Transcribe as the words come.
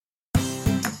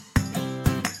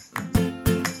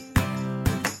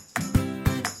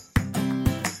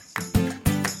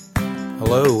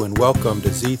Hello and welcome to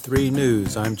Z3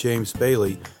 News. I'm James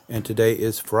Bailey, and today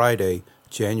is Friday,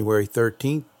 January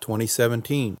 13th,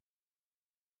 2017.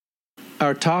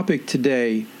 Our topic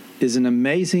today is an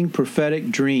amazing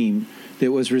prophetic dream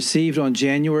that was received on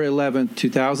January 11th,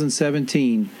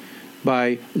 2017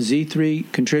 by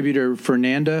Z3 contributor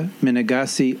Fernanda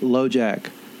Menegasi Lojak.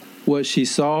 What she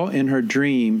saw in her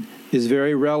dream is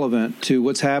very relevant to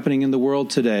what's happening in the world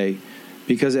today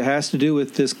because it has to do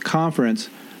with this conference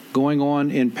going on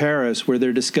in Paris where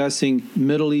they're discussing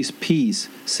Middle East peace,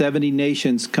 70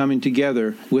 nations coming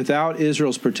together without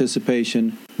Israel's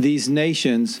participation. These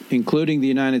nations, including the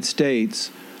United States,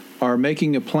 are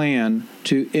making a plan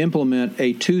to implement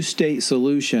a two-state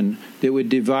solution that would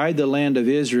divide the land of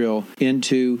Israel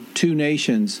into two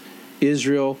nations,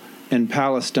 Israel and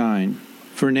Palestine.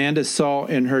 Fernanda saw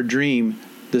in her dream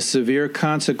the severe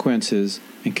consequences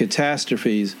and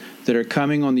catastrophes that are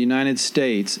coming on the United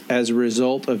States as a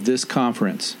result of this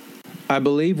conference. I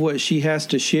believe what she has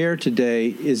to share today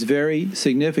is very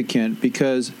significant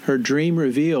because her dream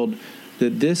revealed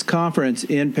that this conference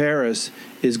in Paris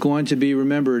is going to be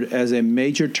remembered as a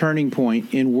major turning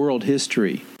point in world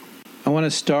history. I want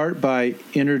to start by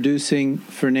introducing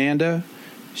Fernanda.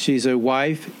 She's a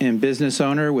wife and business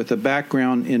owner with a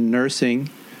background in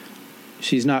nursing.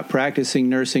 She's not practicing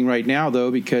nursing right now, though,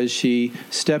 because she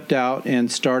stepped out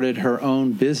and started her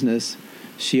own business.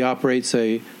 She operates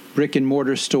a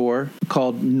brick-and-mortar store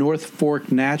called North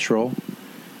Fork Natural,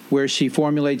 where she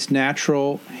formulates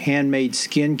natural, handmade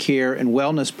skincare and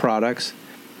wellness products.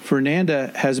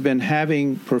 Fernanda has been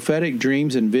having prophetic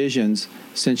dreams and visions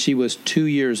since she was 2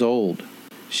 years old.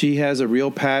 She has a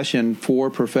real passion for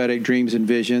prophetic dreams and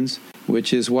visions,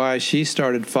 which is why she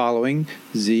started following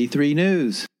Z3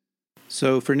 News.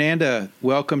 So, Fernanda,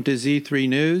 welcome to Z3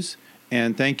 News,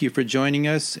 and thank you for joining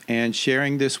us and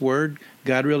sharing this word.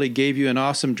 God really gave you an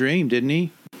awesome dream, didn't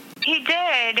He? He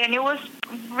did, and it was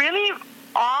really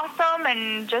awesome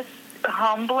and just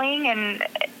humbling, and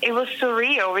it was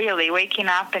surreal, really, waking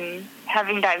up and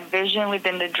having that vision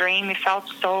within the dream. It felt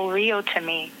so real to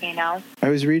me, you know. I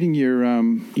was reading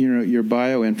your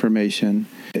bio information.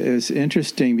 It was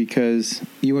interesting because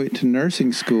you went to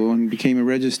nursing school and became a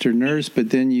registered nurse, but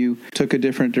then you took a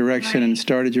different direction and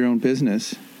started your own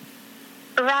business.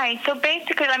 Right. So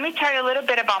basically, let me tell you a little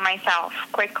bit about myself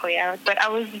quickly. I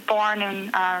was born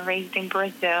and raised in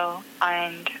Brazil,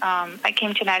 and I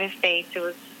came to the United States. It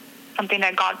was something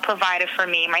that God provided for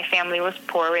me. My family was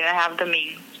poor. We didn't have the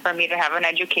means for me to have an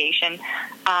education.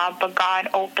 But God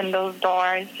opened those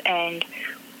doors, and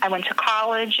I went to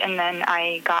college, and then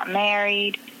I got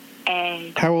married.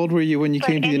 And how old were you when you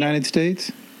came to the United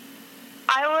States?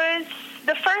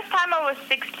 The first time I was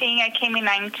 16, I came in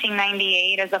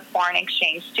 1998 as a foreign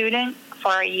exchange student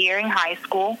for a year in high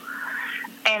school.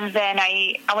 And then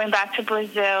I went back to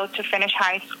Brazil to finish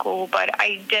high school, but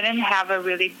I didn't have a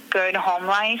really good home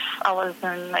life. I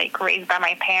wasn't raised by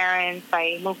my parents.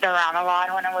 I moved around a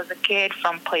lot when I was a kid,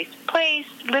 from place to place,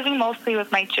 living mostly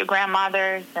with my two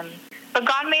grandmothers. But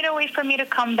God made a way for me to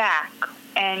come back,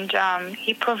 and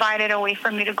He provided a way for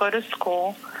me to go to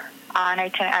school. And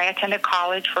I attended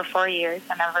college for 4 years.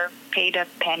 I never paid a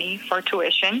penny for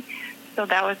tuition. So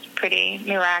that was pretty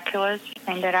miraculous.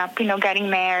 Ended up, getting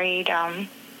married.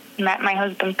 Met my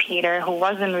husband, Peter, who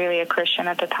wasn't really a Christian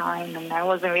at the time. And I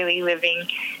wasn't really living,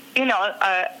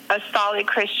 a solid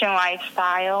Christian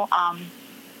lifestyle.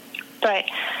 But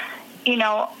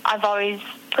I've always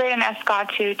prayed and asked God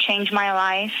to change my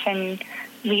life and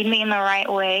lead me in the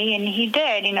right way. And He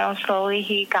did. Slowly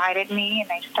He guided me,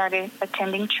 and I started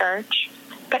attending church.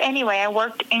 But anyway, I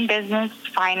worked in business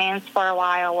finance for a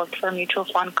while. I worked for mutual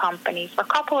fund companies for a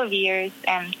couple of years,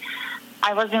 and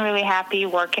I wasn't really happy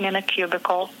working in a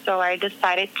cubicle, so I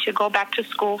decided to go back to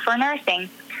school for nursing.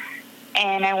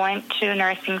 And I went to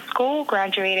nursing school,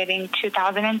 graduated in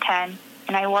 2010,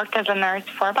 and I worked as a nurse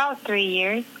for about 3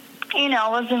 years. I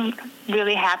wasn't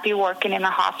really happy working in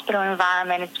a hospital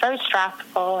environment. It's very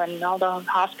stressful, and all the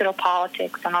hospital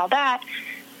politics and all that.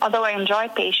 Although I enjoy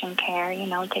patient care,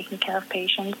 taking care of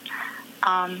patients.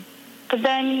 But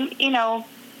then,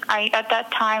 at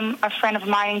that time, a friend of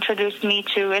mine introduced me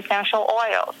to essential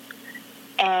oils.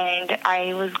 And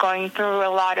I was going through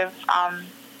a lot of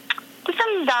just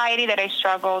anxiety that I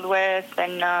struggled with,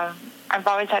 and I've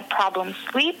always had problems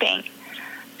sleeping.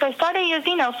 So I started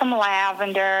using, some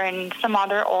lavender and some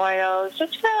other oils,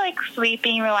 just for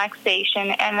sleeping, relaxation.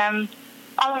 And I'm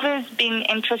always being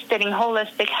interested in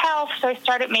holistic health, so I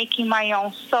started making my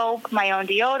own soap, my own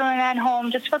deodorant at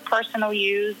home, just for personal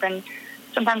use. And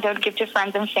sometimes I would give to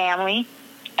friends and family.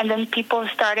 And then people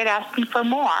started asking for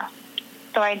more.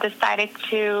 So I decided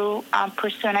to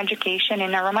pursue an education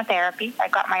in aromatherapy. I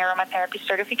got my aromatherapy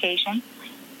certification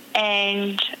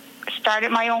and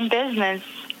started my own business.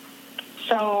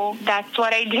 So that's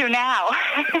what I do now.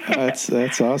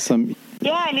 That's awesome.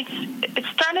 Yeah, and it's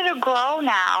starting to grow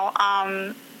now.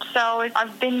 So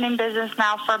I've been in business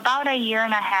now for about a year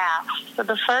and a half. So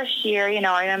the first year,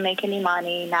 I didn't make any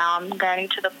money. Now I'm getting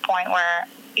to the point where,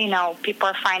 people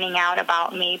are finding out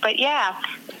about me. But yeah.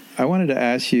 I wanted to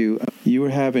ask you, you were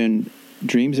having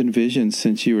dreams and visions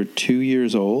since you were 2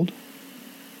 years old?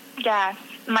 Yes.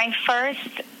 My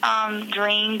first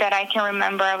dream that I can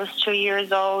remember, I was 2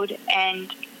 years old,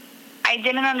 and I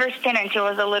didn't understand it until I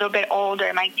was a little bit older,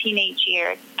 in my teenage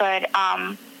years. But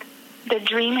the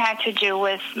dream had to do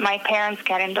with my parents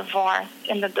getting divorced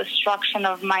and the destruction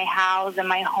of my house and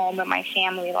my home and my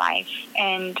family life.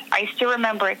 And I still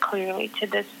remember it clearly to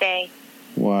this day.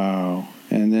 Wow.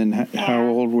 And then how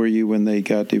old were you when they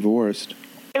got divorced?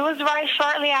 It was right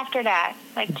shortly after that,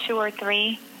 like 2 or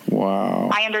 3. Wow.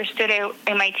 I understood it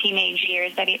in my teenage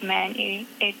years that it meant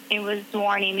it was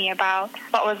warning me about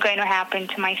what was going to happen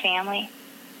to my family.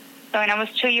 So when I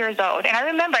was 2 years old, and I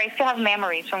remember I still have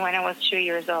memories from when I was 2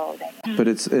 years old. But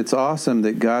it's awesome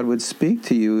that God would speak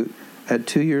to you at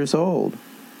 2 years old.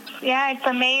 Yeah, it's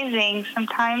amazing.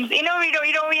 Sometimes, you don't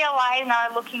realize now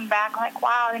looking back, like,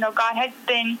 wow, God has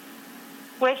been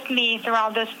with me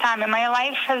throughout this time. And my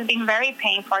life has been very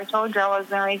painful. I told you I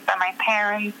wasn't raised by my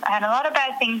parents. I had a lot of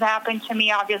bad things happen to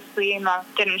me, obviously, and I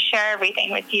didn't share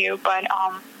everything with you, but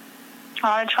a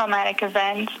lot of traumatic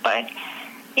events. But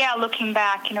yeah, looking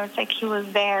back, it's like he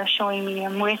was there showing me,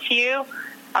 I'm with you.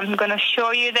 I'm going to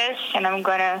show you this, and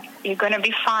you're going to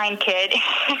be fine, kid.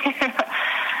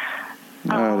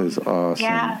 That is awesome.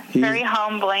 Yeah, very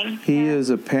humbling. He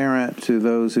is a parent to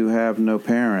those who have no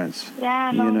parents. Yeah,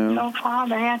 no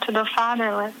father. Yeah, to the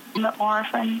fatherless and the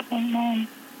orphans. Amen.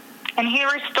 And he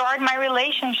restored my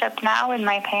relationship now with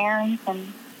my parents,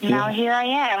 and now here I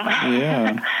am.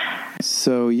 Yeah.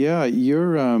 So,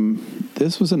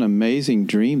 this was an amazing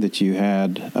dream that you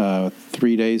had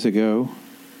 3 days ago.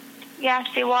 Yes,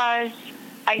 it was.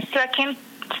 I still can't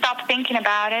stop thinking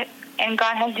about it. And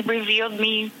God has revealed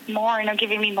me more,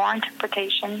 giving me more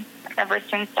interpretation ever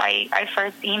since I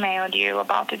first emailed you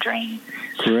about the dream.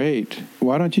 Great.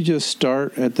 Why don't you just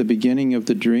start at the beginning of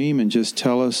the dream and just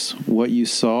tell us what you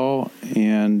saw,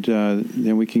 and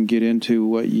then we can get into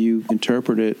what you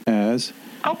interpret it as.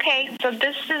 Okay, so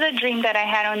this is a dream that I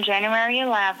had on January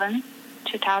 11,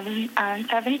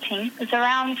 2017. It's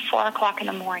around 4 o'clock in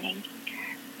the morning.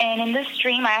 And in this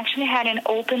dream, I actually had an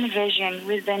open vision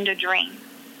within the dream.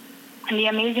 And the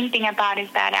amazing thing about it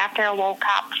is that after I woke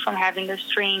up from having this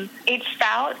dream, it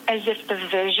felt as if the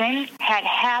vision had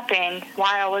happened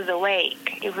while I was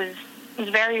awake. It was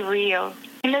very real.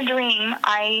 In the dream,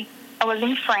 I was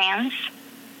in France,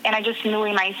 and I just knew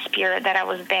in my spirit that I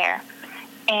was there.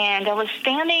 And I was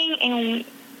standing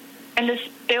in this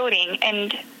building,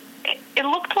 and it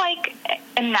looked like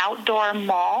an outdoor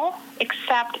mall,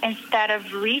 except instead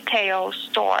of retail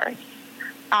stores,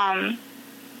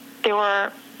 there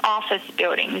were office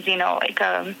buildings,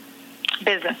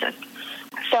 businesses.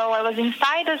 So I was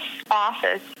inside this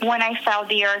office when I felt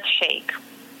the earth shake,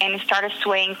 and it started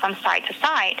swaying from side to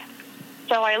side.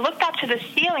 So I looked up to the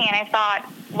ceiling, and I thought,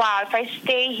 wow, if I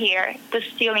stay here, the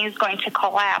ceiling is going to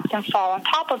collapse and fall on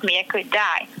top of me. I could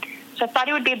die. So I thought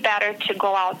it would be better to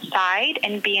go outside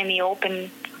and be in the open,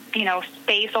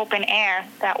 space, open air.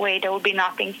 That way there would be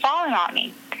nothing falling on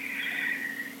me.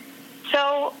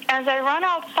 So as I run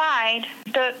outside,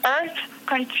 the earth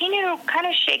continued to kind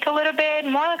of shake a little bit,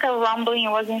 more like a rumbling.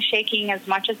 It wasn't shaking as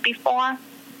much as before.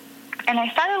 And I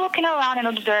started looking around and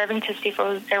observing to see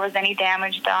if there was any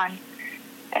damage done.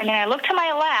 And then I looked to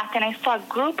my left, and I saw a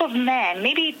group of men,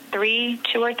 maybe 2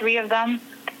 or 3 of them.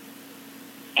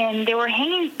 And they were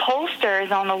hanging posters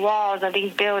on the walls of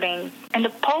these buildings. And the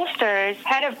posters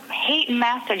had a hate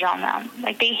message on them.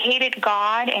 Like they hated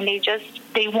God, and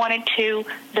they wanted to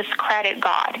discredit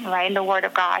God, right, in the Word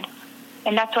of God.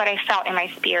 And that's what I felt in my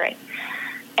spirit.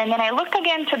 And then I looked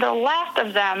again to the left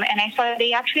of them, and I saw that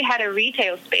they actually had a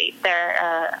retail space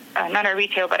there, not a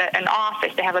retail, but an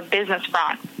office. They have a business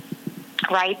front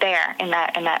right there in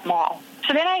that mall.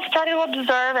 So then I started to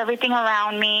observe everything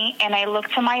around me, and I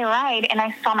looked to my right, and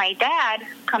I saw my dad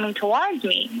coming towards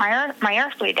me, my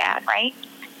earthly dad, right?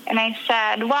 And I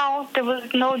said, well, there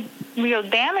was no real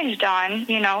damage done.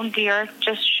 The earth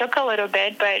just shook a little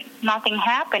bit, but nothing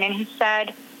happened. And he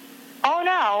said, oh,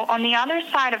 no, on the other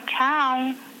side of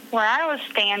town where I was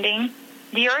standing,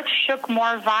 the earth shook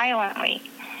more violently.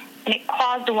 And it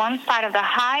caused one side of the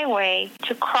highway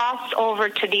to cross over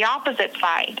to the opposite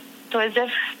side. So as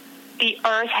if the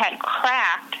earth had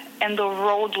cracked and the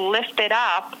road lifted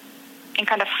up and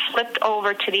kind of flipped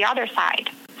over to the other side.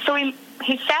 So he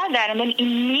said that, and then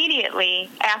immediately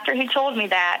after he told me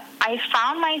that, I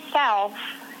found myself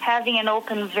having an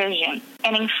open vision.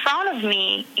 And in front of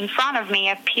me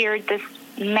appeared this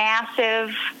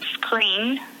massive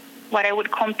screen, what I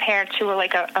would compare to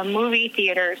like a movie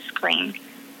theater screen,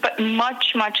 but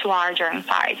much, much larger in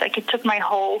size. Like it took my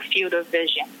whole field of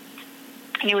vision.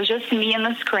 And it was just me and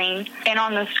the screen. And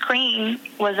on the screen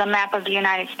was a map of the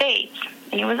United States.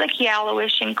 And it was like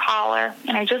yellowish in color.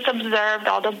 And I just observed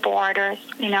all the borders,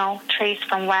 traced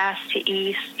from west to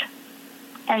east.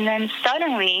 And then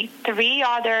suddenly 3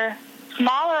 other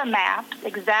smaller maps,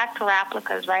 exact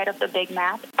replicas, right, of the big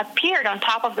map, appeared on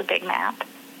top of the big map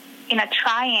in a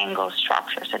triangle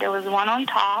structure. So there was one on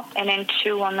top and then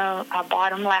 2 on the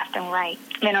bottom left and right.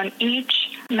 And then on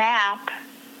each map,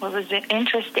 what was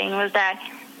interesting was that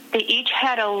they each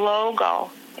had a logo.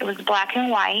 It was black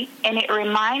and white, and it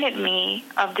reminded me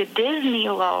of the Disney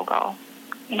logo.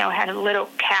 It had a little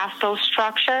castle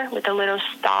structure with a little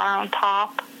star on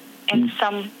top and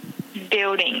some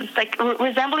buildings, like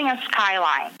resembling a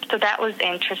skyline. So that was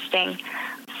interesting.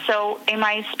 So in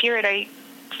my spirit, I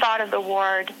thought of the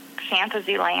word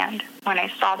Fantasyland when I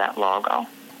saw that logo.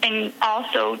 And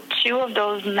also 2 of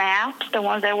those maps, the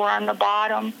ones that were on the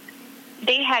bottom,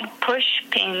 they had push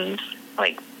pins,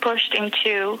 like pushed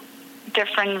into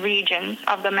different regions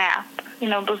of the map.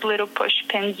 Those little push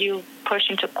pins you push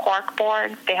into cork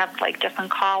boards. They have like different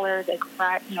colors, like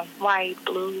red, white,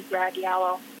 blue, red,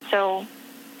 yellow. So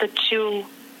the 2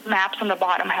 maps on the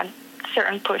bottom had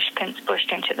certain push pins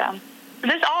pushed into them.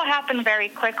 This all happened very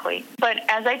quickly. But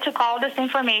as I took all this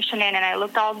information in and I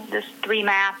looked at all these 3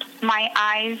 maps, my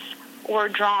eyes were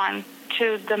drawn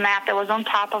to the map that was on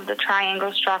top of the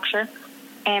triangle structure.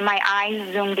 And my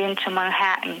eyes zoomed into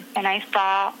Manhattan, and I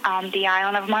saw the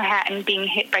island of Manhattan being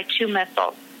hit by 2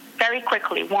 missiles very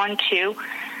quickly, 1, 2.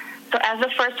 So as the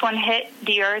first one hit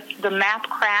the earth, the map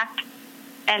cracked,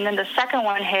 and then the second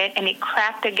one hit, and it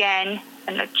cracked again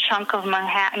in a chunk of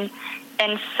Manhattan,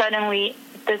 and suddenly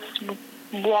this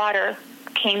water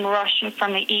came rushing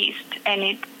from the east, and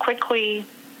it quickly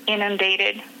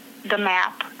inundated the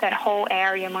map, that whole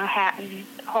area, Manhattan,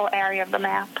 the whole area of the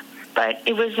map. But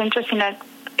it was interesting that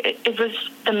it was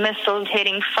the missiles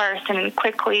hitting first, and then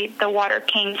quickly the water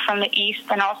came from the east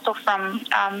and also from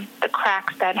the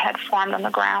cracks that had formed on the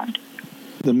ground.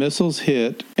 The missiles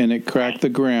hit, and it cracked the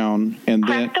ground, and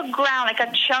cracked the ground, like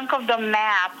a chunk of the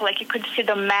map. Like you could see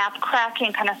the map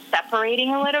cracking, kind of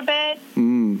separating a little bit.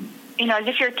 As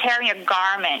if you're tearing a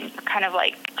garment, kind of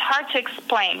like, it's hard to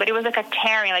explain, but it was like a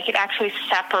tearing, like it actually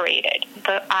separated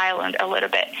the island a little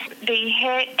bit. They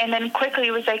hit, and then quickly,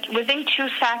 it was like within 2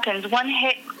 seconds, one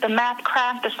hit, the map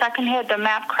cracked, the second hit, the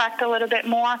map cracked a little bit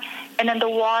more, and then the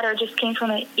water just came from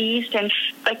the east and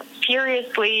like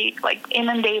furiously like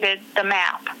inundated the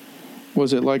map.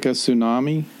 Was it like a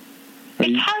tsunami?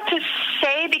 It's hard to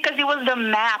say because it was the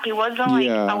map. It wasn't like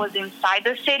I was inside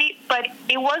the city, but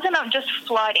it wasn't just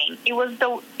flooding. It was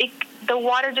the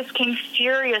water just came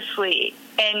furiously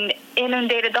and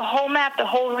inundated the whole map, the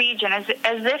whole region, as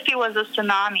if it was a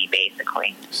tsunami,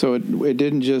 basically. So it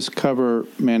didn't just cover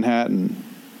Manhattan,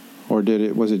 or did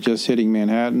it? Was it just hitting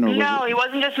Manhattan? Or no, it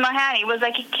wasn't just Manhattan. It was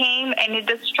like it came and it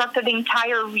destructed the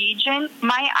entire region.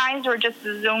 My eyes were just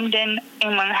zoomed in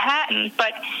Manhattan,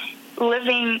 but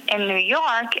living in New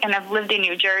York, and I've lived in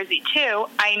New Jersey too,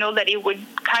 I know that it would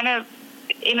kind of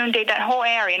inundate that whole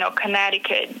area,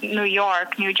 Connecticut, New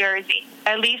York, New Jersey.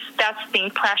 At least that's the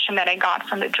impression that I got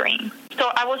from the dream.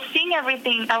 So I was seeing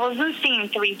everything. I wasn't seeing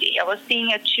 3D. I was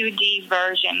seeing a 2D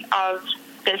version of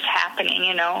this happening,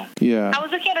 Yeah. I was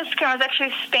looking at a screen. I was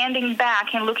actually standing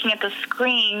back and looking at the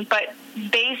screen, but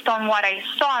based on what I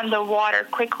saw and the water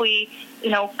quickly,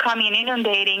 coming and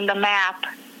inundating the map,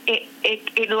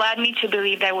 it led me to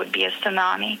believe there would be a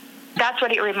tsunami. That's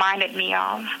what it reminded me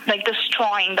of, like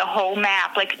destroying the whole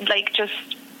map, like just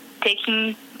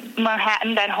taking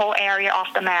Manhattan, that whole area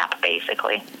off the map,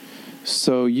 basically.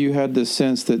 So you had the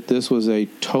sense that this was a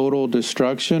total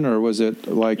destruction, or was it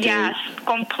like Yes,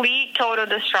 complete total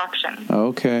destruction.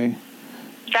 Okay.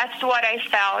 That's what I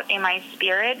felt in my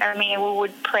spirit. I mean, we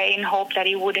would pray and hope that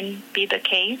it wouldn't be the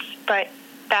case, but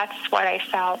that's what I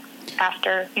felt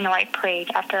after, I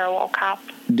prayed, after I woke up.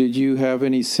 Did you have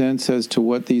any sense as to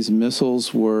what these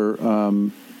missiles were?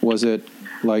 Was it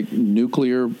like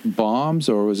nuclear bombs,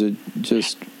 or was it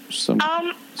just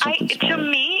something to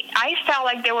me, I felt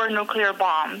like they were nuclear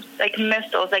bombs, like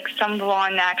missiles, like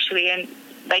someone actually, and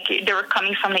like they were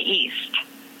coming from the east.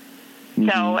 Mm-hmm.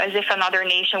 So as if another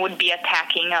nation would be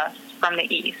attacking us from the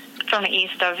east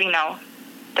of,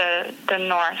 the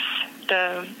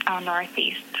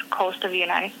northeast coast of the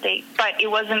United States. But it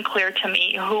wasn't clear to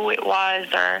me who it was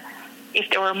or if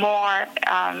there were more.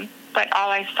 But all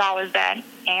I saw was that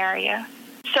area.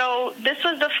 So this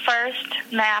was the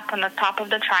first map on the top of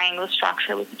the triangle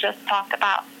structure we just talked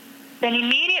about. Then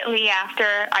immediately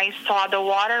after I saw the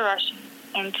water rushing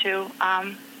into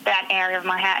that area of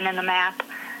Manhattan in the map,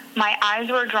 my eyes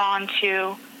were drawn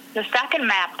to the second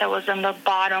map that was on the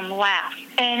bottom left.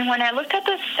 And when I looked at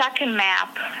the second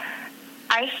map,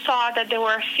 I saw that there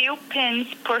were a few pins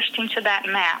pushed into that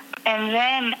map. And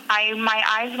then my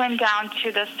eyes went down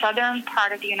to the southern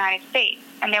part of the United States.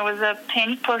 And there was a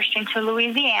pin pushed into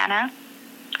Louisiana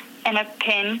and a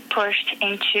pin pushed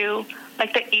into,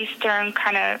 like, the eastern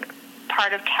kind of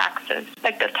part of Texas,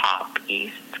 like the top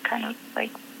east, kind of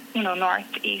like,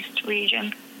 northeast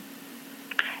region.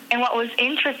 And what was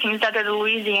interesting is that the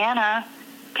Louisiana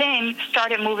pin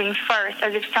started moving first,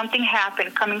 as if something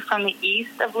happened coming from the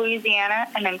east of Louisiana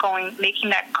and then making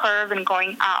that curve and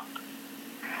going up.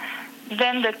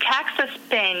 Then the Texas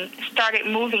pin started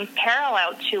moving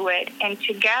parallel to it, and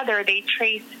together they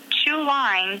traced two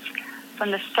lines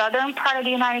from the southern part of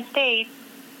the United States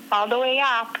all the way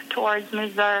up towards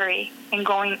Missouri and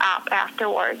going up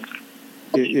afterwards.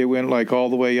 It went like all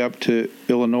the way up to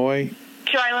Illinois?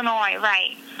 To Illinois,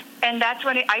 right. And that's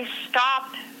when I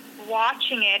stopped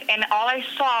watching it, and all I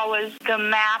saw was the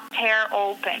map tear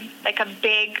open, like a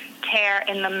big tear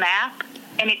in the map,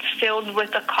 and it's filled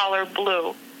with the color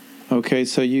blue. Okay,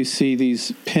 so you see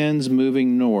these pins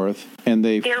moving north, and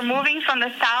they're moving from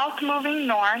the south, moving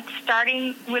north,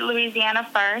 starting with Louisiana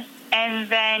first, and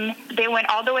then they went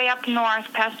all the way up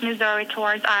north past Missouri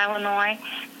towards Illinois,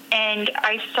 and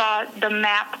I saw the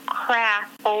map crack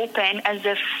open as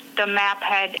if the map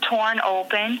had torn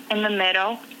open in the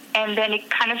middle, and then it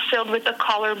kind of filled with the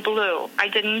color blue. I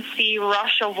didn't see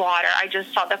rush of water. I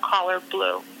just saw the color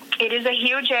blue. It is a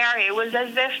huge area. It was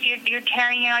as if you're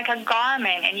carrying like a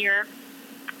garment, and you're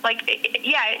like,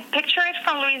 picture it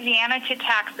from Louisiana to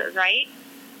Texas, right?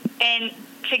 And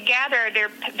together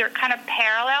they're kind of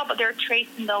parallel, but they're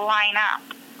tracing the line up.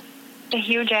 It's a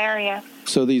huge area.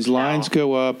 So these lines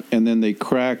go up, and then they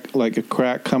crack, like a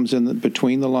crack comes in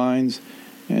between the lines,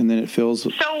 and then it fills.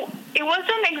 So it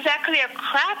wasn't exactly a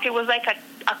crack. It was like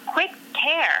a quick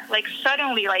tear, like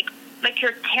suddenly, like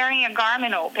you're tearing a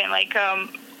garment open. Like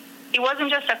it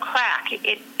wasn't just a crack.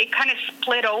 It kind of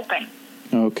split open.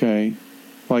 Okay,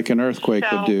 like an earthquake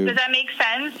would do. Does that make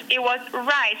sense? It was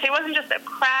right. So it wasn't just a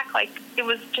crack. Like it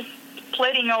was just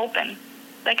splitting open,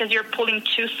 like as you're pulling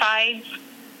two sides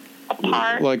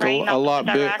apart, like right? a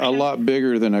lot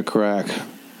bigger than a crack.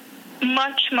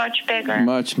 Much bigger.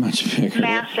 Much bigger.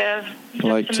 Massive.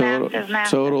 Like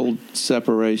total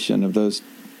separation of those.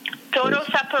 Total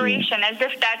separation, as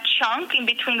if that chunk in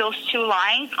between those two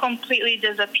lines completely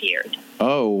disappeared.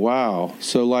 Oh, wow.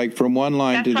 So like from one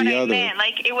line to the other. That's what I meant.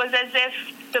 Like it was as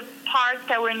if the parts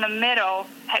that were in the middle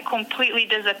had completely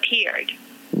disappeared.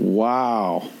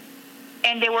 Wow.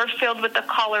 And they were filled with the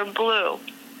color blue.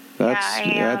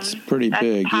 That's pretty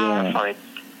big. Powerful. Yeah.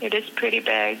 It is pretty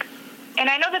big. And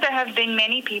I know that there have been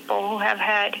many people who have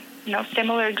had,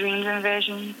 similar dreams and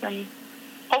visions. And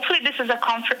hopefully this is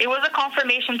it was a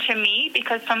confirmation to me,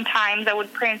 because sometimes I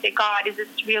would pray and say, God,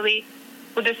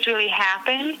 would this really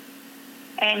happen?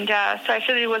 And so I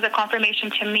feel it was a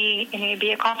confirmation to me, and it'd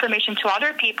be a confirmation to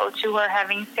other people too who are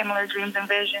having similar dreams and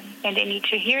visions, and they need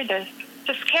to hear this.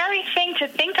 It's a scary thing to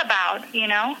think about,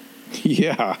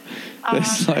 Yeah,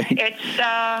 that's it's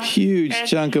a huge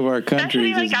chunk of our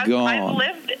country is gone. I've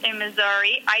lived in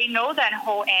Missouri. I know that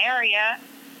whole area.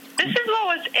 This is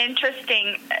what was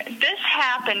interesting. This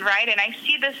happened, right? And I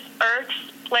see this earth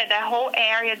split, that whole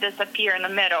area disappear in the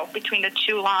middle between the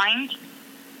two lines.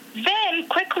 Then,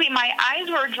 quickly, my eyes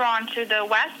were drawn to the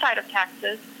west side of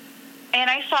Texas, and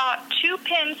I saw two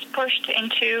pins pushed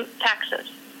into Texas.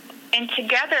 And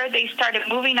together, they started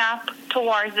moving up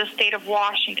towards the state of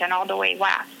Washington all the way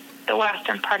west, the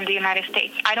western part of the United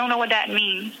States. I don't know what that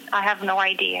means. I have no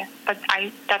idea. But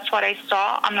that's what I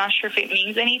saw. I'm not sure if it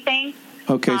means anything.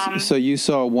 Okay, so you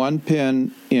saw one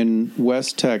pin in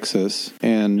West Texas,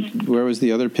 and where was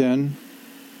the other pin?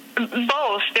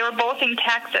 Both. They were both in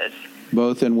Texas.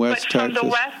 Both in West Texas? From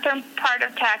the western part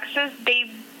of Texas,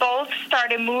 they both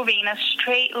started moving in a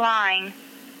straight line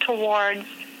towards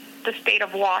the state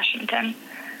of Washington.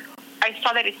 I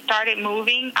saw that it started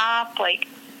moving up,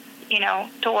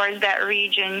 towards that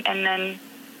region, and then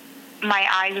my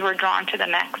eyes were drawn to the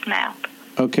next map.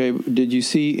 Okay, did you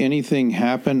see anything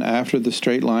happen after the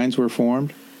straight lines were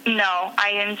formed? No,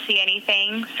 I didn't see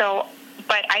anything. But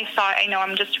But I know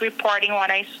I'm just reporting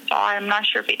what I saw. I'm not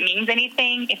sure if it means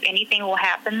anything, if anything will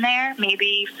happen there.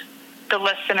 Maybe if the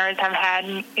listeners have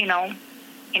had,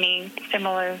 any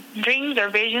similar dreams or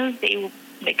visions,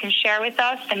 they can share with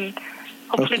us, and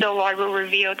hopefully the Lord will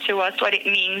reveal to us what it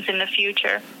means in the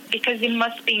future, because it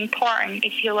must be important.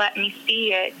 If you let me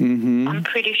see it, I'm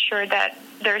pretty sure that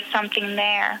there's something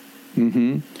there.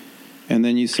 And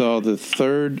then you saw the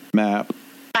third map.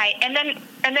 Right, and then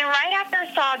right after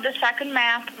I saw the second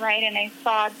map, right, and I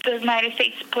saw the United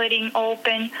States splitting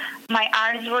open, my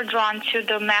eyes were drawn to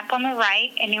the map on the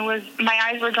right, and my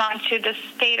eyes were drawn to the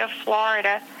state of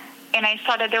Florida, and I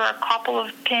saw that there were a couple of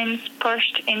pins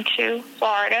pushed into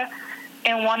Florida,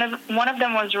 and one of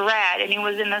them was red, and it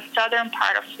was in the southern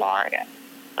part of Florida.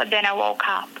 But then I woke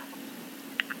up.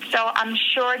 So I'm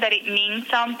sure that it means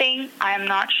something. I am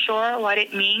not sure what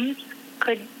it means.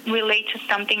 Could relate to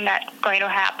something that's going to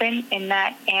happen in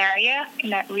that area, in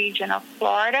that region of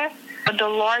Florida. But the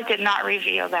Lord did not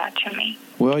reveal that to me.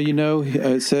 Well,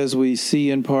 it says we see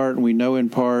in part and we know in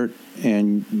part,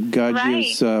 and God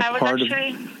gives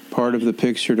part of the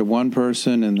picture to one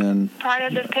person, and then part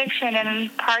of the picture, and then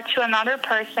part to another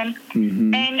person.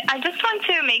 And I just want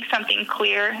to make something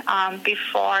clear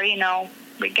before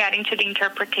we're getting to the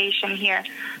interpretation here.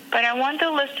 But I want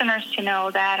the listeners to know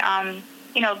that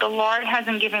the Lord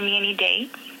hasn't given me any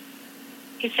dates.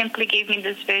 He simply gave me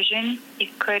this vision.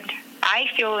 I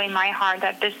feel in my heart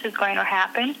that this is going to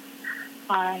happen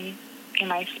in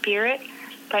my spirit,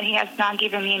 but He has not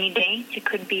given me any dates. It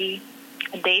could be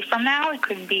a day from now. It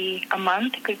could be a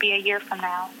month. It could be a year from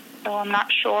now. So I'm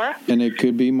not sure. And it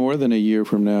could be more than a year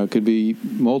from now. It could be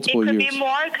multiple years. It could be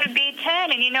more. It could be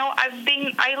 10. And,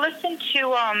 I listened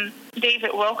to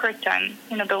David Wilkerson,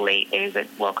 the late David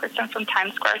Wilkerson from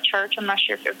Times Square Church. I'm not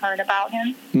sure if you've heard about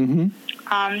him.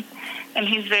 And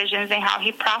his visions and how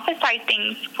he prophesied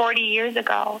things 40 years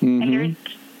ago. And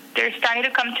they're starting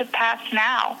to come to pass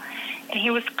now. And he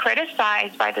was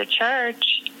criticized by the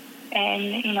church. And,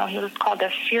 he was called a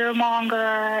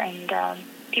fearmonger, and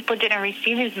people didn't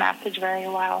receive his message very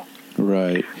well.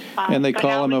 Right. And they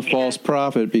call him a false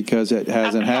prophet because it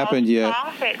hasn't happened yet.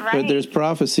 Prophet, right. But there's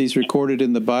prophecies recorded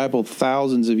in the Bible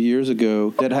thousands of years ago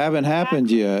that haven't happened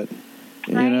yet.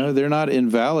 Right. They're not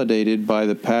invalidated by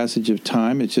the passage of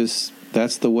time. It's just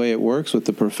that's the way it works with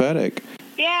the prophetic.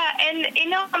 Yeah, and,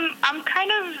 I'm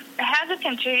kind of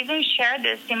hesitant to even share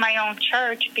this in my own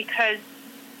church because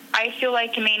I feel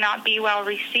like it may not be well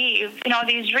received.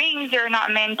 These dreams are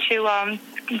not meant to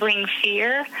bring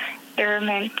fear. They're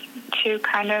meant to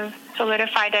kind of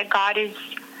solidify that God is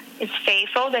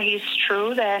faithful, that He's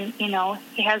true, that,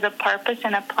 He has a purpose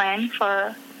and a plan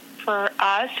for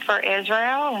us, for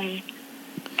Israel,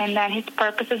 and that His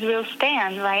purposes will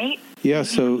stand, right? Yeah,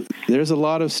 so there's a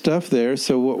lot of stuff there.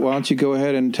 So why don't you go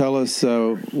ahead and tell us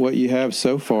what you have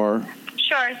so far?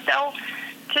 Sure. So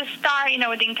to start,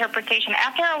 with the interpretation,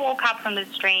 after I woke up from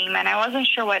this dream, and I wasn't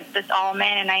sure what this all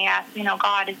meant, and I asked,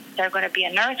 God, is there going to be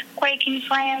an earthquake in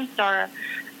France, or,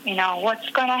 what's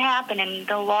going to happen? And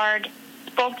the Lord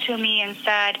spoke to me and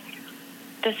said,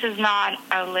 this is not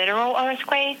a literal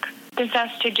earthquake. This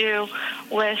has to do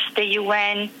with the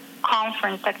UN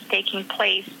conference that's taking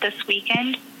place this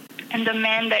weekend. And the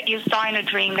men that you saw in a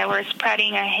dream that were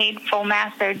spreading a hateful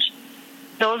message,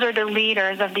 those are the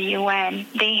leaders of the UN.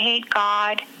 They hate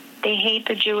God, they hate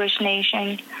the Jewish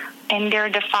nation, and they're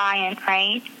defiant,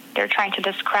 right? They're trying to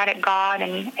discredit God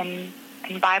and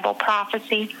Bible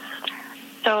prophecy.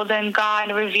 So then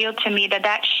God revealed to me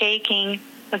that shaking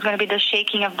was going to be the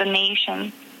shaking of the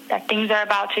nation, that things are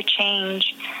about to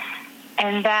change,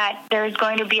 and that there's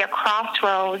going to be a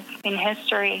crossroads in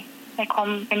history. Like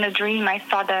in the dream, I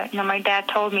saw that, my dad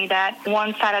told me that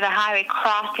one side of the highway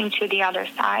crossing to the other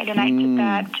side. And I took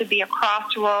that to be a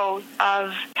crossroads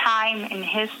of time and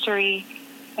history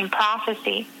and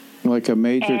prophecy. Like a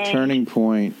major turning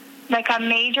point. Like a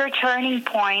major turning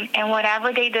point. And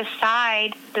whatever they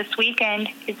decide this weekend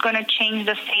is going to change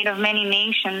the fate of many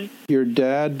nations. Your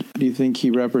dad, do you think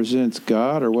he represents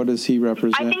God, or what does he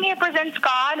represent? I think he represents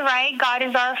God, right? God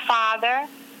is our Father.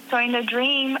 So in the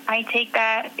dream, I take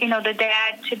that, the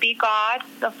dad to be God,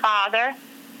 the Father,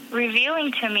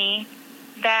 revealing to me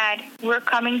that we're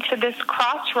coming to this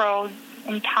crossroads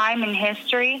in time and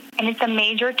history, and it's a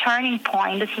major turning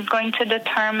point. This is going to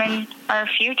determine our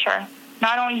future,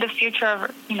 not only the future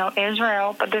of,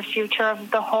 Israel, but the future of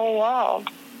the whole world.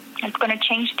 It's going to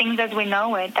change things as we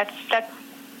know it. That's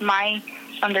my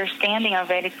understanding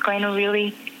of it. It's going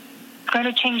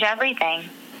to change everything.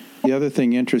 The other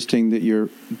thing interesting that your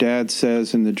dad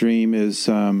says in the dream is,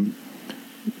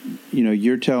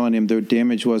 you're telling him the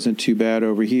damage wasn't too bad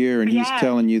over here, and he's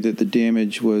telling you that the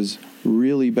damage was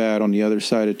really bad on the other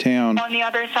side of town. On the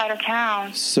other side of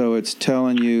town. So it's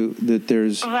telling you that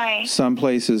there's some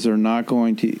places are not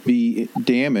going to be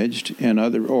damaged and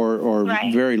other or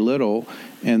very little,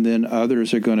 and then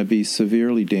others are going to be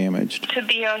severely damaged. To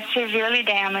be severely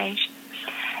damaged.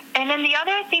 And then the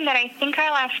other thing that I think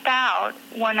I left out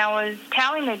when I was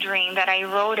telling the dream that I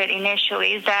wrote it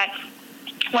initially is that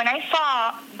when I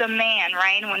saw the man,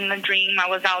 right, when in the dream I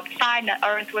was outside, the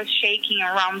earth was shaking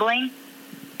and rumbling.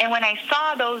 And when I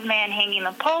saw those men hanging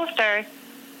the posters,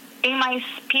 in my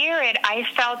spirit, I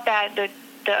felt that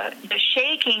the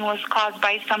shaking was caused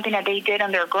by something that they did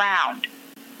underground.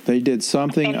 They did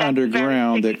something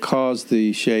underground that caused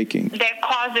the shaking. That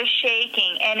caused the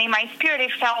shaking. And in my spirit,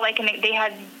 it felt like they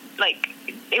had, like,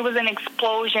 it was an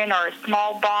explosion or a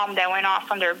small bomb that went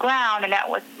off underground, and that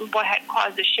was what had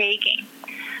caused the shaking.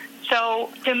 So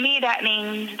to me, that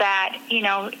means that, you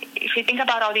know, if you think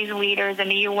about all these leaders in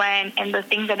the UN and the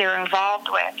things that they're involved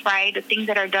with, right, the things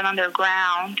that are done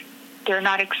underground, they're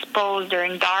not exposed, they're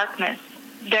in darkness,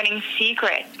 they're in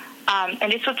secret.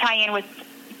 And this will tie in with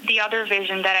the other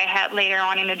vision that I had later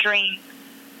on in the dream.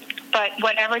 But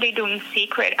whatever they do in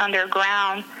secret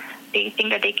underground, they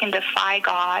think that they can defy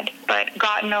God, but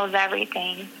God knows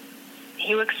everything.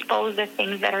 He will expose the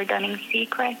things that are done in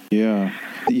secret. Yeah.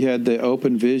 You had the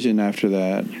open vision after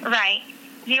that. Right.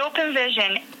 The open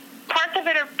vision, parts of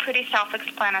it are pretty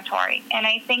self-explanatory. And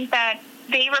I think that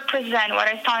they represent what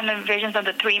I saw in the visions of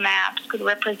the three maps could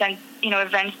represent, you know,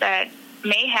 events that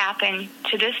may happen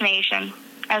to this nation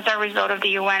as a result of the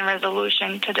UN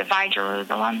resolution to divide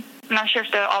Jerusalem. I'm not sure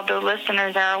if all the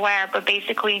listeners are aware, but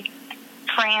basically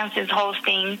France is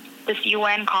hosting this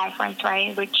UN conference, right,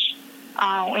 in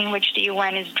which the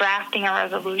UN is drafting a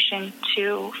resolution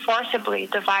to forcibly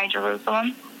divide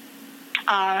Jerusalem.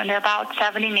 There are about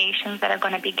 70 nations that are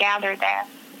going to be gathered there.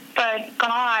 But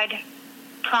God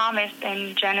promised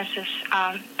in Genesis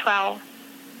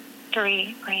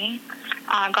 12:3, right?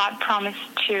 God promised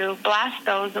to bless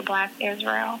those who bless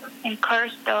Israel and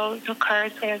curse those who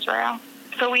curse Israel.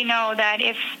 So we know that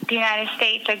if the United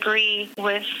States agree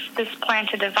with this plan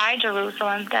to divide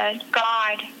Jerusalem, that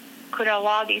God could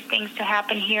allow these things to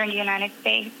happen here in the United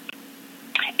States.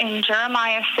 In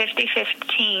Jeremiah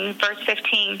 50:15, verse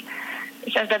 15,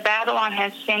 it says that Babylon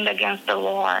has sinned against the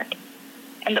Lord.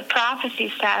 And the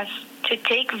prophecy says to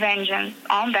take vengeance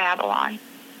on Babylon.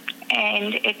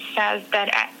 And it says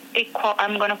that,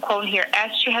 I'm going to quote here,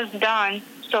 as she has done,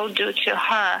 so do to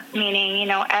her. Meaning, you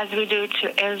know, as we do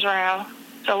to Israel,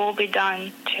 so will be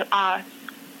done to us.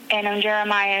 And in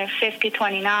Jeremiah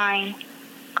 50:29,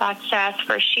 God says,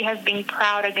 for she has been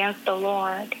proud against the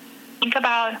Lord. Think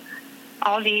about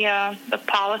all the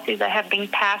policies that have been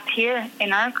passed here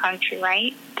in our country,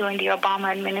 right, during the Obama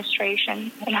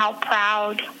administration, and how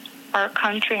proud our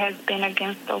country has been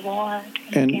against the Lord.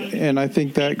 And I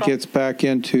think that gets back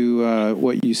into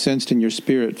what you sensed in your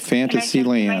spirit, fantasy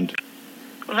land.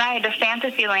 Right, the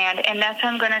fantasy land. And that's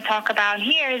what I'm going to talk about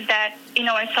here is that, you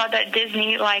know, I saw that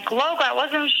Disney-like logo. I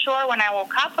wasn't sure when I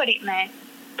woke up what it meant,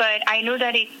 but I knew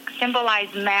that it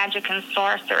symbolized magic and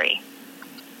sorcery.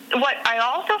 What I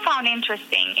also found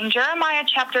interesting, in Jeremiah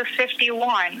chapter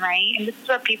 51, right, and this is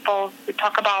where people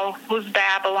talk about who's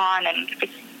Babylon and if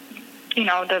it's, you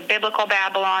know, the biblical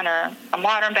Babylon or a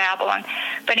modern Babylon.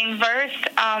 But in verse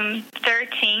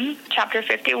 13, chapter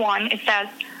 51, it says,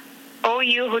 O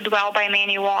you who dwell by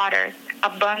many waters,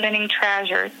 abandoning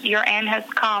treasures, your end has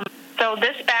come. So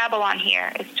this Babylon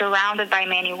here is surrounded by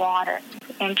many waters.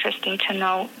 Interesting to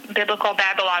know, biblical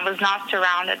Babylon was not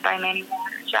surrounded by many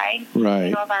waters, right? Right. In the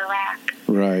middle of Iraq.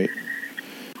 Right.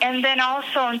 And then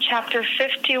also in chapter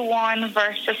 51,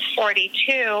 verses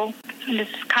 42, this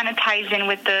kind of ties in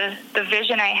with the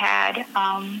vision I had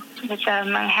with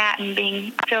Manhattan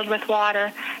being filled with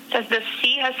water. It says, the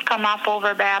sea has come up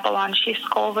over Babylon. She's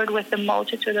covered with the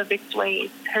multitude of its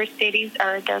waves. Her cities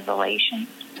are a desolation.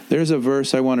 There's a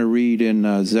verse I want to read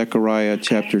in Zechariah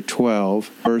chapter 12,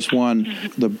 verse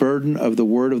 1. The burden of the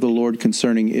word of the Lord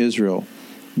concerning Israel.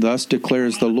 Thus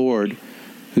declares the Lord,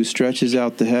 who stretches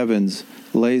out the heavens,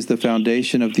 lays the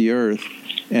foundation of the earth,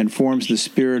 and forms the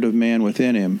spirit of man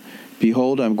within him.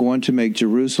 Behold, I'm going to make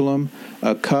Jerusalem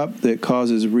a cup that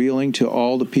causes reeling to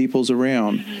all the peoples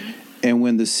around. And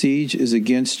when the siege is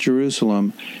against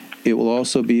Jerusalem, it will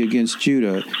also be against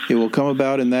Judah. It will come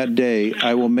about in that day,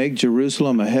 I will make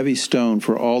Jerusalem a heavy stone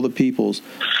for all the peoples.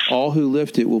 All who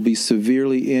lift it will be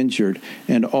severely injured,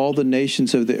 and all the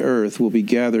nations of the earth will be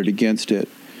gathered against it.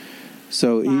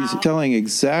 So he's telling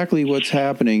exactly what's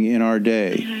happening in our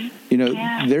day. You know,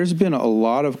 there's been a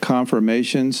lot of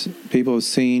confirmations. People have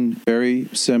seen very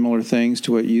similar things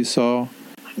to what you saw.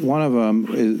 One of them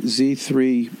is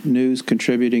Z3 News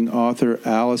contributing author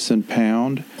Allison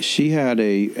Pound. She had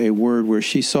a word where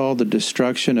she saw the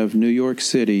destruction of New York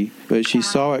City, but she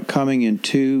saw it coming in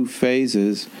two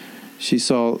phases. She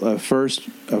saw a first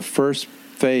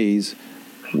phase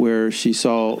where she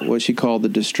saw what she called the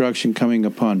destruction coming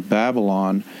upon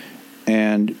Babylon,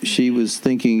 and she was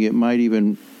thinking it might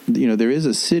even, there is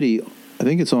a city, I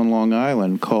think it's on Long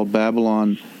Island, called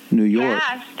Babylon, New York.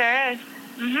 Yes, there is.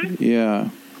 Mm-hmm. Yeah.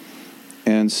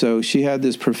 And so she had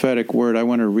this prophetic word. I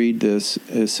want to read this.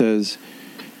 It says,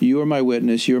 you are my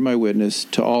witness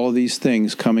to all of these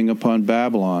things coming upon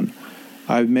Babylon.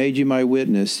 I've made you my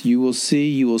witness. You will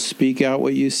speak out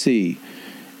what you see.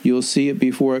 You will see it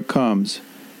before it comes.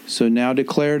 So now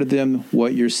declare to them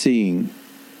what you're seeing.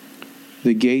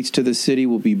 The gates to the city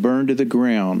will be burned to the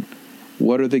ground.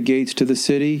 What are the gates to the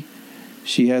city?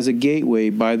 She has a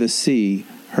gateway by the sea.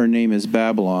 Her name is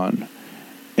Babylon.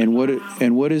 And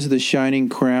what is the shining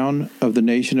crown of the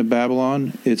nation of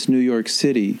Babylon? It's New York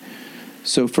City.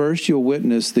 So first you'll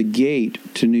witness the gate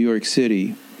to New York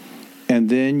City, and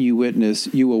then you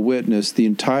will witness the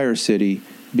entire city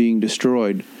being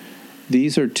destroyed.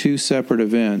 These are two separate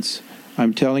events.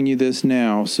 I'm telling you this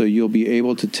now so you'll be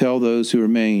able to tell those who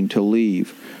remain to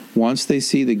leave. Once they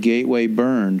see the gateway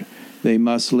burned, they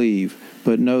must leave.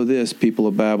 But know this, people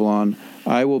of Babylon,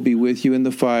 I will be with you in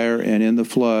the fire and in the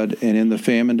flood and in the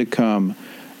famine to come.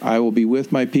 I will be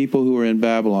with my people who are in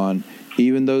Babylon,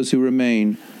 even those who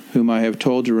remain, whom I have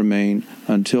told to remain,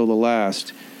 until the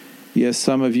last. Yes,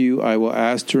 some of you I will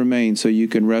ask to remain so you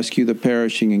can rescue the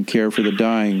perishing and care for the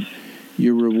dying.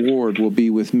 Your reward will be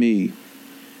with me.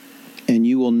 And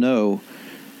you will know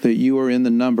that you are in the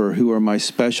number who are my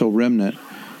special remnant.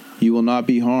 You will not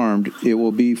be harmed. It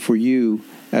will be for you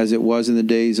as it was in the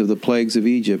days of the plagues of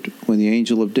Egypt, when the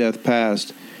angel of death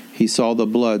passed. He saw the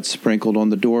blood sprinkled on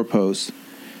the doorposts.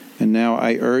 And now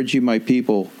I urge you, my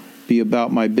people, be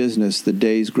about my business. The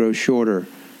days grow shorter.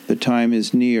 The time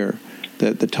is near,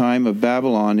 that the time of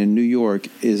Babylon in New York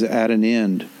is at an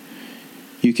end.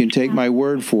 You can take my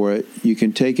word for it. You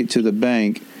can take it to the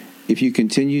bank. If you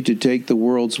continue to take the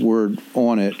world's word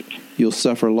on it, you'll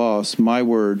suffer loss. My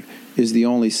word is the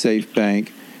only safe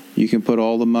bank. You can put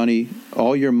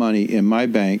all your money in my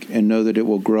bank and know that it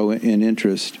will grow in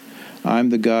interest. I'm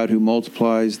the God who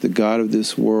multiplies, the God of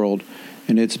this world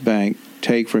and its bank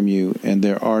take from you, and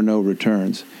there are no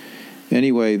returns.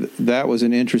 Anyway, that was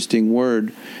an interesting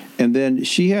word. And then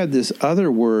she had this other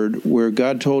word where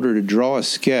God told her to draw a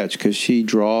sketch, because she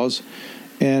draws.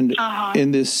 And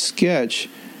in this sketch,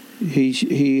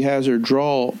 he has her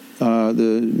draw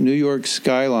the New York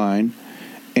skyline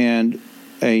and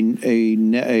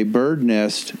a bird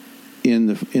nest in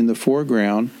the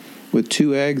foreground with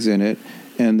two eggs in it,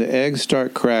 and the eggs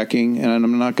start cracking. And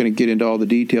I'm not going to get into all the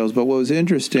details, but what was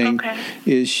interesting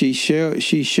is she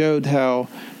shared how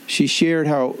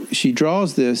she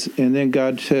draws this, and then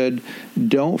God said,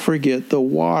 "Don't forget the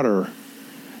water."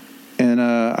 And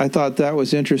I thought that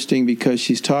was interesting because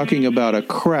she's talking about a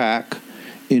crack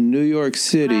in New York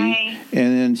City,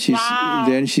 and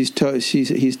then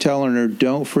he's telling her,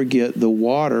 "Don't forget the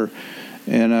water,"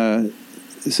 and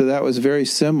so that was very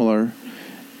similar.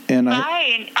 And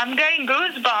I'm getting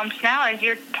goosebumps now as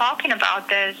you're talking about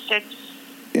this.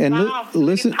 It's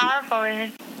listen, powerful.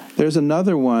 There's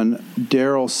another one,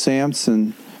 Daryl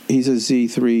Sampson. He's a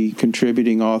Z3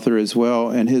 contributing author as well,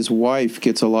 and his wife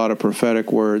gets a lot of prophetic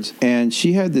words. And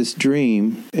she had this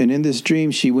dream, and in this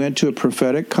dream she went to a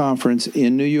prophetic conference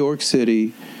in New York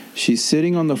City. She's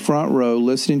sitting on the front row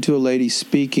listening to a lady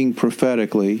speaking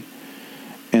prophetically,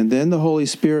 and then the Holy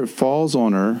Spirit falls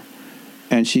on her,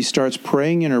 and she starts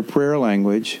praying in her prayer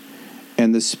language,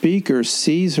 and the speaker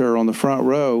sees her on the front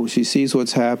row. She sees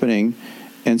what's happening,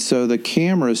 and so the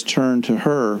camera is turned to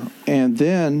her, and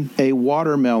then a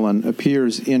watermelon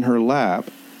appears in her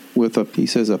lap with a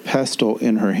pestle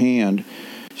in her hand.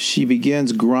 She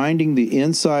begins grinding the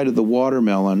inside of the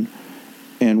watermelon,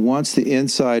 and once the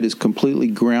inside is completely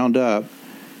ground up,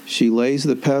 she lays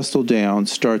the pestle down,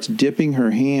 starts dipping her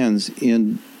hands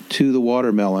into the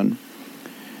watermelon,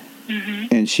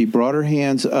 and she brought her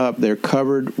hands up. They're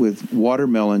covered with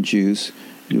watermelon juice,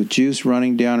 with juice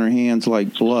running down her hands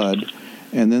like blood.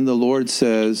 And then the Lord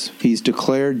says He's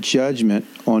declared judgment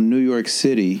on New York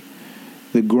City.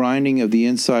 The grinding of the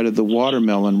inside of the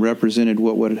watermelon represented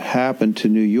what would happen to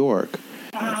New York.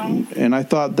 And I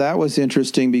thought that was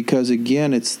interesting because,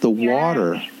 again, it's the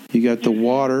water. You got the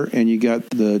water and you got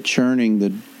the churning,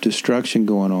 the destruction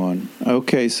going on.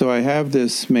 Okay, so I have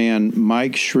this man,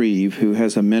 Mike Shreve, who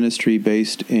has a ministry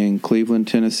based in Cleveland,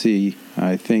 Tennessee.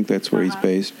 I think that's where he's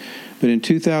based. But in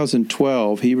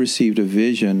 2012, he received a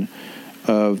vision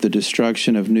of the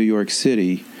destruction of New York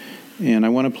City. And I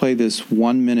want to play this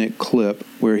 1-minute clip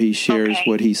where he shares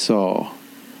what he saw.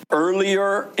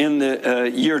 Earlier in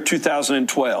the year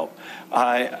 2012,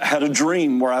 I had a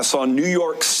dream where I saw New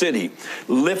York City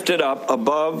lifted up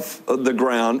above the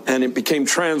ground, and it became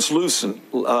translucent.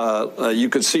 You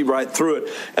could see right through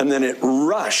it, and then it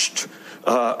rushed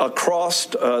across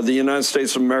the United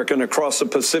States of America and across the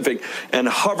Pacific and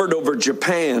hovered over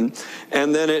Japan,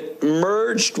 and then it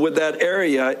merged with that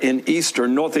area in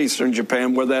northeastern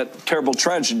Japan where that terrible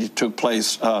tragedy took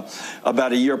place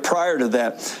about a year prior to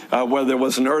that, where there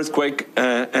was an earthquake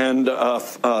and a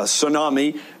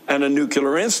tsunami and a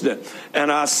nuclear incident.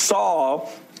 And I saw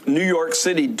New York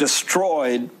City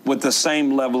destroyed with the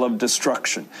same level of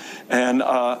destruction. And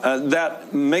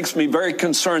that makes me very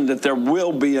concerned that there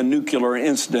will be a nuclear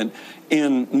incident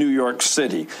in New York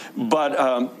City.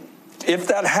 But if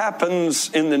that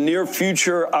happens in the near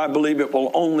future, I believe it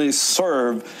will only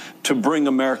serve to bring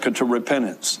America to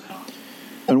repentance.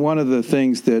 And one of the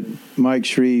things that Mike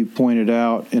Shreve pointed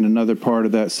out in another part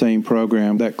of that same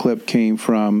program, that clip came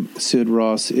from Sid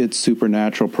Roth's It's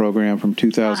Supernatural program from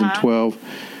 2012.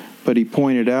 But he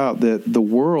pointed out that the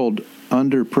world,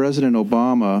 under President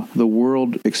Obama, the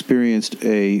world experienced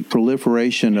a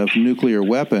proliferation of nuclear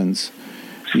weapons,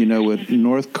 with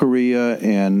North Korea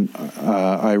and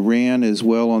Iran as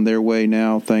well on their way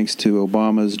now, thanks to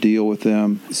Obama's deal with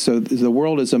them. So the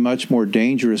world is a much more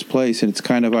dangerous place, and it's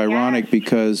kind of ironic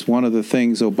because one of the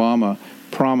things Obama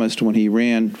promised when he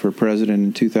ran for president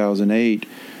in 2008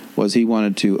 was he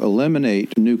wanted to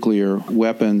eliminate nuclear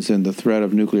weapons and the threat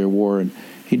of nuclear war, and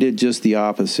he did just the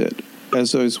opposite.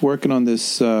 As I was working on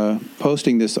this,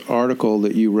 posting this article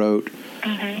that you wrote,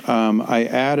 I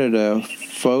added a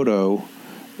photo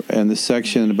in the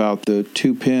section about the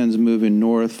two pins moving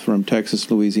north from Texas,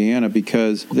 Louisiana,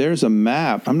 because there's a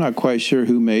map. I'm not quite sure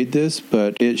who made this,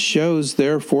 but it shows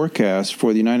their forecast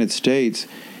for the United States,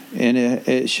 and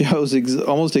it shows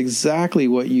almost exactly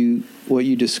what you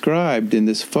described in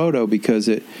this photo, because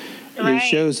it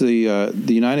shows the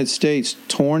United States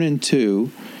torn in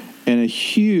two, and a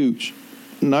huge,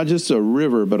 not just a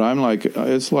river, but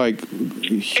it's like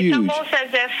huge. It's almost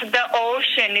as if the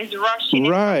ocean is rushing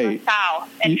from the south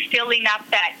and filling up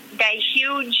that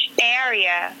huge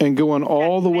area. And going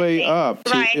all the way up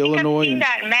to Illinois. I've seen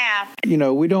that map.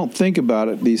 We don't think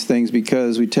about these things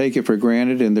because we take it for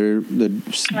granted, and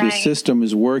the system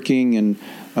is working, and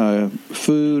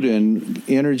food and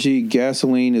energy,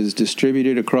 gasoline is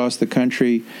distributed across the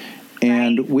country.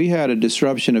 And we had a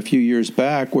disruption a few years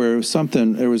back where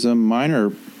there was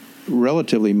a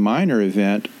relatively minor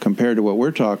event compared to what we're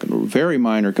talking, very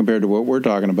minor compared to what we're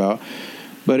talking about,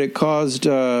 but it caused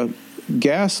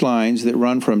gas lines that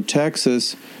run from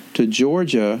Texas to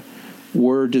Georgia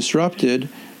were disrupted,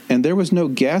 and there was no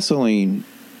gasoline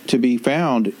to be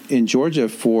found in Georgia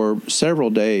for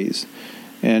several days.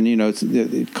 And,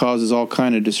 it causes all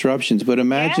kind of disruptions. But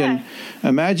imagine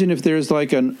if there's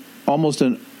like almost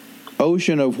an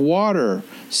ocean of water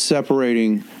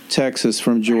separating Texas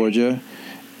from Georgia,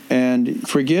 and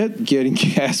forget getting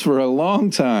gas for a long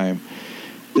time.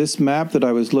 This map that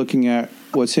I was looking at,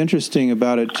 what's interesting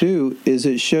about it too is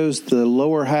it shows the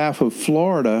lower half of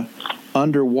Florida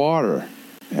underwater.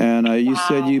 And you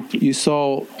said you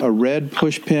saw a red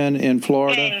push pin in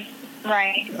Florida.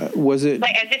 Right. Was it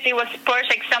like as if it was pushed,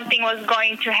 like something was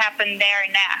going to happen there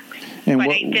next? And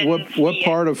what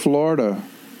part of Florida?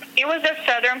 It was the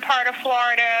southern part of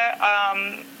Florida.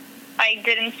 I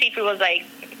didn't see if it was like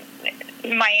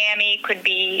Miami. It could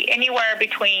be anywhere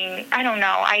between, I don't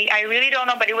know. I really don't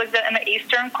know, but it was on the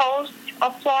eastern coast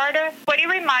of Florida. But it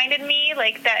reminded me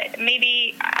like that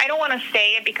maybe, I don't want to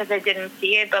say it because I didn't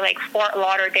see it, but like Fort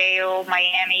Lauderdale,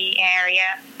 Miami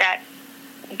area,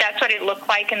 that's what it looked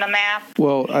like in the map.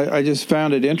 Well, I just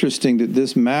found it interesting that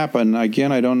this map, and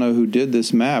again, I don't know who did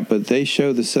this map, but they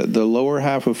show the lower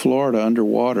half of Florida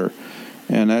underwater.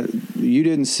 And you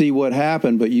didn't see what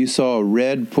happened, but you saw a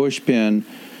red push pin.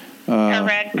 A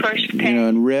red push pin.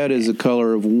 And red is a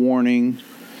color of warning.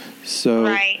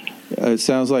 So it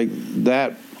sounds like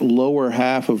that lower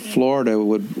half of Florida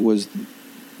was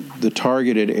the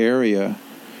targeted area.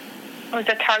 It was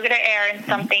a targeted area, and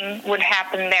something would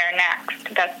happen there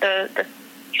next. That's the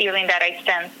feeling that I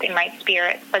sensed in my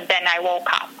spirit. But then I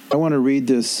woke up. I want to read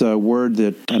this word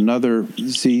that another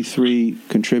Z3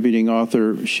 contributing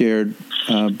author shared,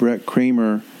 Brett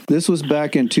Creamer. This was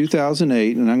back in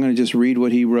 2008, and I'm going to just read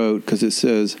what he wrote because it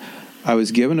says, I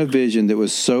was given a vision that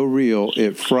was so real,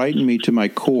 it frightened me to my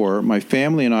core. My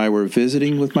family and I were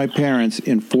visiting with my parents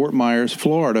in Fort Myers,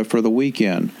 Florida for the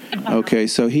weekend. Okay,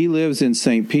 so he lives in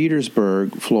St.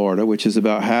 Petersburg, Florida, which is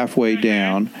about halfway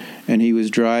down, and he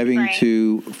was driving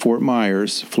to Fort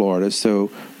Myers, Florida. So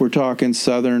we're talking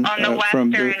southern. On the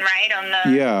western, right? On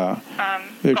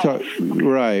the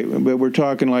right, but we're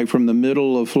talking like from the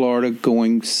middle of Florida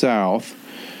going south,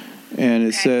 and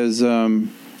it says...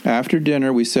 after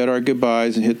dinner, we said our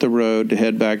goodbyes and hit the road to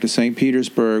head back to St.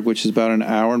 Petersburg, which is about an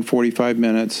hour and 45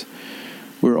 minutes.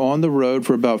 We were on the road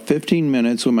for about 15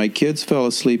 minutes when my kids fell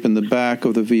asleep in the back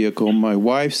of the vehicle. My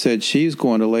wife said she's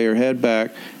going to lay her head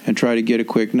back and try to get a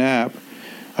quick nap.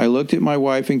 I looked at my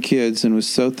wife and kids and was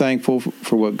so thankful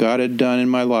for what God had done in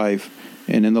my life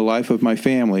and in the life of my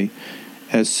family.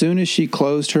 As soon as she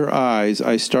closed her eyes,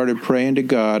 I started praying to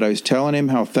God. I was telling him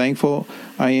how thankful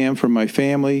I am for my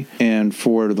family and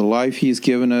for the life he's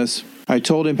given us. I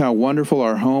told him how wonderful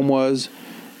our home was,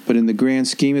 but in the grand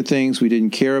scheme of things, we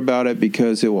didn't care about it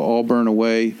because it will all burn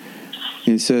away.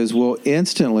 And he says, well,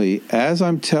 instantly, as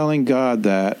I'm telling God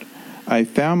that, I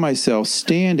found myself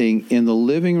standing in the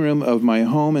living room of my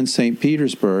home in St.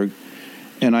 Petersburg,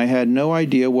 and I had no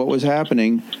idea what was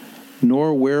happening,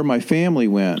 nor where my family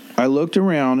went. I looked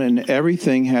around and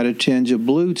everything had a tinge of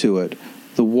blue to it.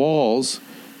 The walls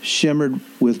shimmered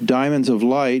with diamonds of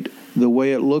light, the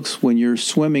way it looks when you're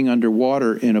swimming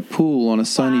underwater in a pool on a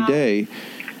sunny day.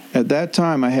 At that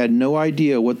time, I had no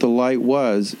idea what the light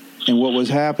was and what was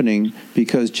happening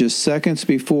because just seconds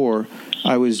before,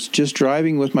 I was just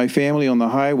driving with my family on the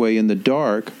highway in the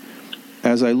dark.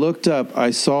 As I looked up, I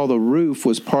saw the roof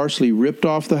was partially ripped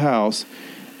off the house,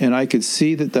 and I could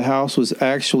see that the house was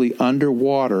actually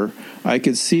underwater. I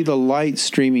could see the light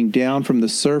streaming down from the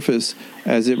surface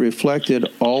as it reflected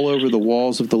all over the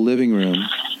walls of the living room.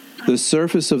 The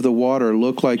surface of the water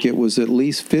looked like it was at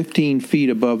least 15 feet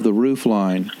above the roof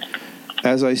line.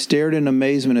 As I stared in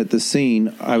amazement at the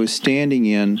scene I was standing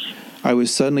in, I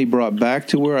was suddenly brought back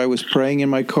to where I was praying in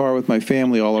my car with my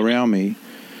family all around me.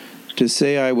 To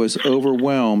say I was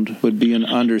overwhelmed would be an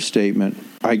understatement.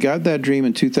 I got that dream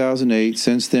in 2008.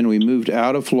 Since then, we moved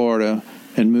out of Florida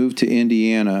and moved to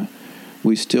Indiana.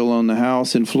 We still own the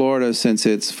house in Florida since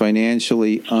it's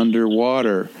financially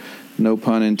underwater. No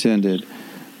pun intended.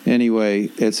 Anyway,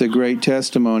 it's a great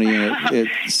testimony, and it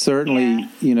certainly,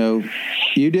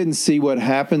 you didn't see what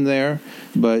happened there,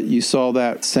 but you saw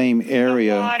that same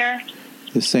area.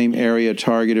 The same area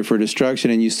targeted for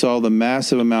destruction, and you saw the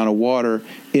massive amount of water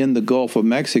in the Gulf of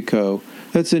Mexico.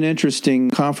 That's an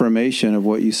interesting confirmation of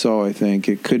what you saw, I think.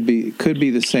 It could be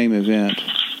the same event.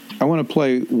 I want to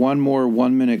play one more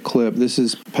 1-minute clip. This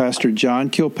is Pastor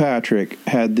John Kilpatrick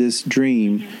had this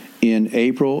dream in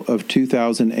April of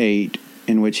 2008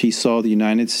 in which he saw the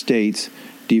United States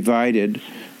divided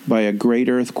by a great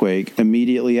earthquake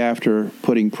immediately after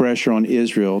putting pressure on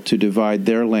Israel to divide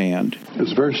their land.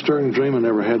 It's a very stirring dream. I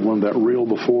never had one that real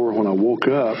before. When I woke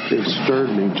up, it stirred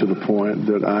me to the point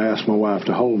that I asked my wife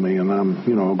to hold me, and I'm,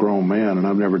 a grown man, and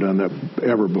I've never done that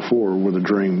ever before with a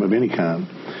dream of any kind.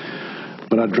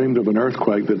 But I dreamed of an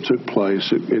earthquake that took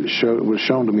place. It was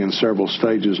shown to me in several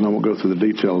stages, and I won't go through the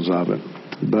details of it.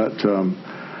 But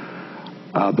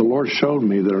the Lord showed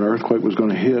me that an earthquake was going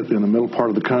to hit in the middle part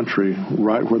of the country,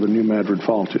 right where the New Madrid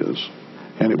Fault is.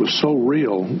 And it was so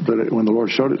real that when the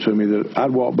Lord showed it to me, that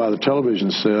I'd walk by the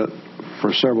television set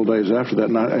for several days after that,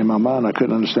 and in my mind I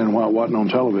couldn't understand why it wasn't on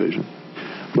television.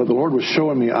 But the Lord was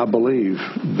showing me, I believe,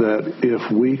 that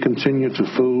if we continue to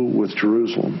fool with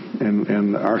Jerusalem,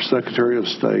 and our Secretary of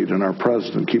State and our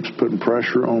President keeps putting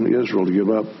pressure on Israel to give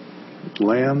up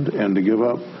land and to give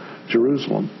up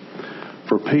Jerusalem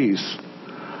for peace,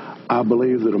 I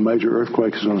believe that a major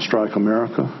earthquake is going to strike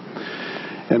America.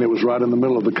 And it was right in the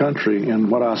middle of the country. And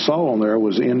what I saw on there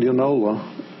was Indianola,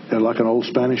 and like an old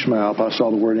Spanish map, I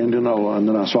saw the word Indianola, and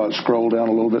then I saw it scroll down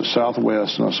a little bit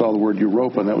southwest, and I saw the word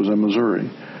Europa, and that was in Missouri.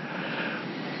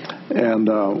 And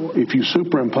if you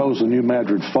superimpose the New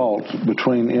Madrid Fault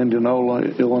between Indianola,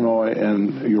 Illinois,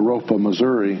 and Europa,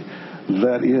 Missouri,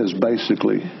 that is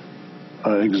basically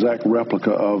an exact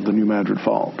replica of the New Madrid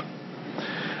Fault.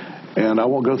 And I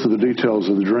won't go through the details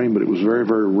of the dream, but it was very,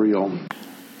 very real.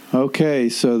 Okay,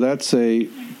 so that's a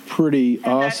pretty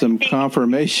awesome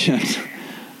confirmation.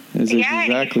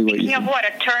 Exactly what you said. What,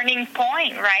 a turning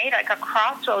point, right? Like a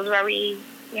crossroads where we,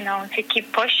 if you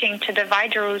keep pushing to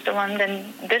divide Jerusalem,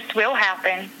 then this will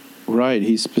happen. Right.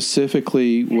 He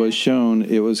specifically was shown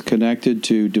it was connected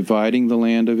to dividing the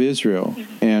land of Israel.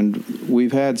 Mm-hmm. And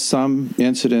we've had some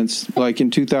incidents, like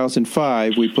in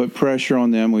 2005, we put pressure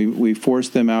on them. We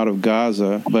forced them out of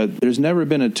Gaza. But there's never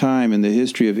been a time in the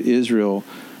history of Israel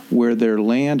where their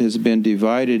land has been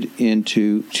divided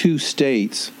into two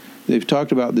states. They've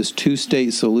talked about this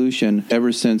two-state solution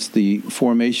ever since the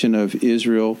formation of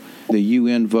Israel. The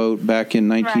UN vote back in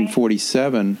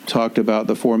 1947 talked about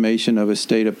the formation of a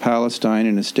state of Palestine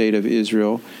and a state of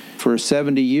Israel. For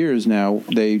 70 years now,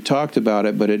 they talked about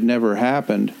it, but it never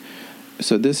happened.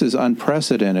 So this is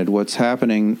unprecedented, what's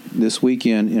happening this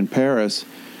weekend in Paris.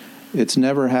 It's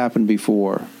never happened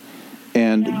before.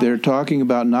 And they're talking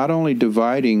about not only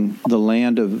dividing the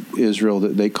land of Israel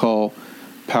that they call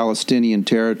Palestinian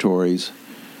territories,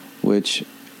 which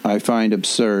I find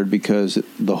absurd because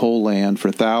the whole land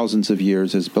for thousands of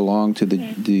years has belonged to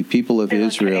the people of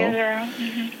Israel.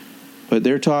 Mm-hmm. But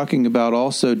they're talking about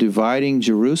also dividing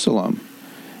Jerusalem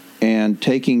and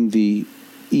taking the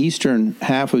eastern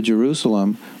half of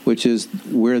Jerusalem, which is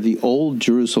where the old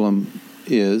Jerusalem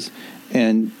is.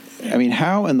 And I mean,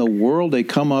 how in the world they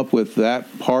come up with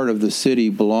that part of the city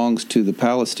belongs to the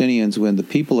Palestinians when the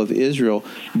people of Israel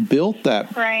built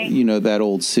that, that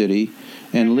old city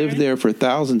and lived there for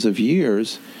thousands of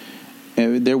years.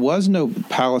 And there was no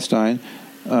Palestine.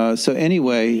 So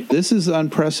anyway, this is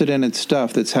unprecedented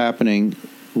stuff that's happening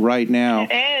right now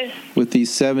with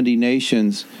these 70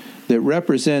 nations that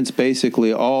represents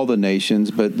basically all the nations,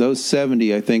 but those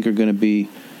 70, I think, are going to be,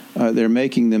 they're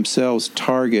making themselves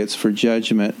targets for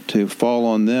judgment to fall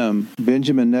on them.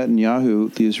 Benjamin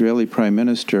Netanyahu, the Israeli prime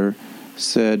minister,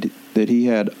 said that he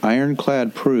had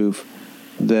ironclad proof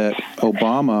that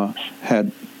Obama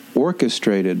had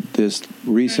orchestrated this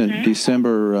recent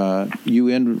December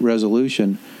UN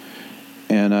resolution.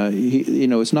 And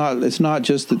it's not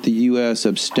just that the U.S.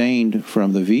 abstained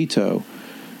from the veto,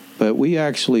 but we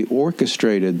actually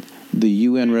orchestrated the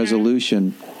UN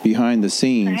resolution behind the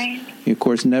scenes. Of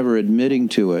course, never admitting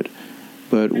to it.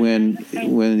 But when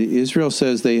Israel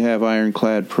says they have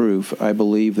ironclad proof, I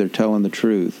believe they're telling the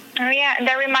truth. Oh, yeah.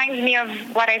 That reminds me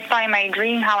of what I saw in my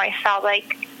dream, how I felt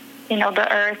like, the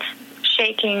earth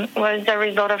shaking was the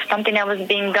result of something that was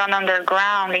being done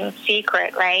underground in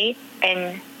secret, right?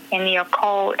 In the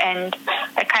occult, and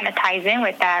that kind of ties in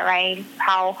with that, right?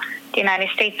 How the United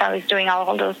States now is doing all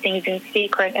of those things in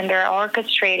secret, and they're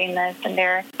orchestrating this, and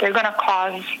they're going to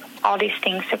cause all these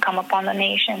things to come upon the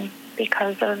nation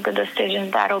because of the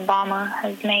decisions that Obama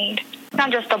has made.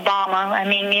 Not just Obama, I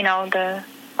mean,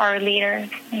 our leaders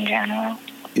in general.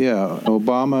 Yeah,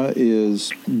 Obama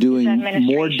is doing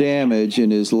more damage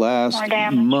in his last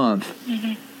month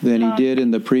than he did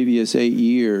in the previous 8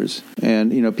 years.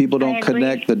 And, people don't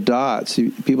connect the dots.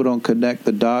 People don't connect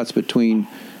the dots between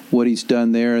what he's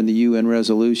done there in the UN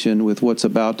resolution with what's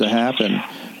about to happen.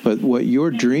 But what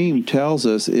your dream tells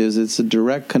us is it's a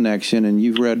direct connection, and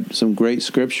you've read some great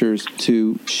scriptures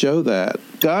to show that.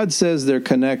 God says they're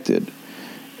connected,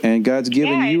 and God's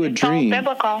given you a dream. All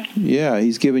biblical. Yeah,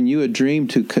 he's given you a dream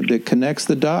that connects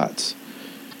the dots.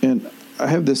 And I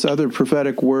have this other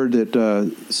prophetic word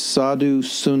that Sadhu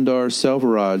Sundar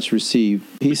Selvaraj received.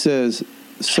 He says,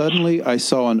 "Suddenly I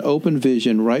saw an open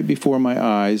vision right before my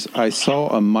eyes. I saw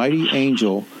a mighty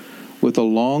angel with a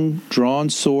long drawn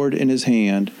sword in his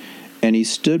hand, and he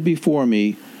stood before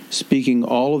me, speaking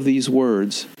all of these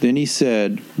words. Then he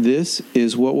said, 'This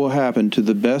is what will happen to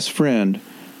the best friend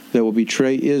that will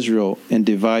betray Israel and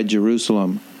divide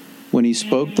Jerusalem.' When he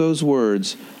spoke those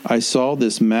words, I saw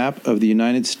this map of the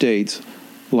United States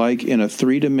like in a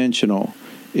three-dimensional.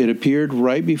 It appeared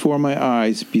right before my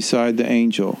eyes beside the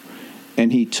angel.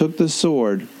 And he took the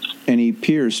sword, and he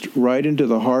pierced right into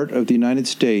the heart of the United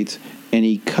States, and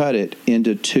he cut it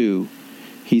into two.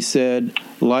 He said,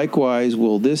 'Likewise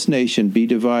will this nation be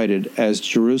divided, as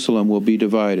Jerusalem will be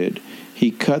divided.' He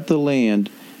cut the land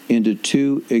into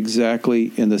two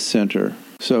exactly in the center."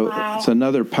 So It's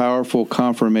another powerful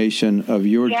confirmation of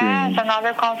your dream. Yeah, it's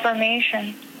another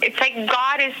confirmation. It's like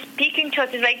God is speaking to us.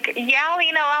 It's like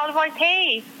yelling out, like,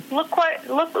 "Hey, look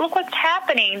what's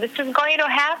happening. This is going to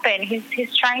happen."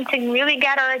 He's trying to really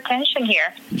get our attention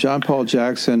here. John Paul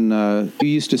Jackson, he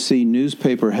used to see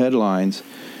newspaper headlines,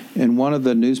 and one of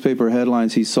the newspaper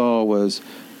headlines he saw was,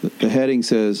 the heading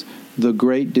says, "The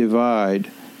Great Divide,"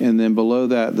 and then below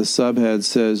that the subhead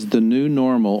says, "The New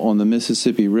Normal on the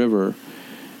Mississippi River."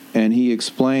 And he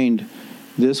explained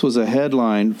this was a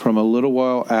headline from a little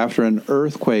while after an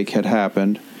earthquake had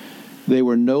happened. They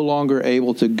were no longer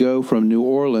able to go from New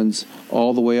Orleans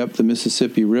all the way up the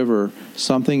Mississippi River.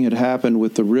 Something had happened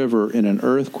with the river in an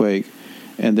earthquake,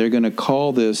 and they're going to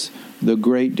call this the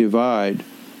Great Divide.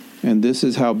 And this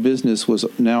is how business was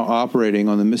now operating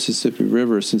on the Mississippi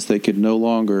River, since they could no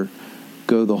longer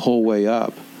go the whole way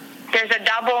up. There's a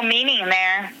double meaning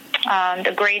there.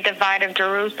 The Great Divide of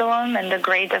Jerusalem and the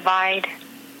Great Divide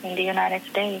in the United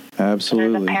States.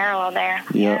 Absolutely. There's a parallel there.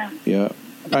 Yeah.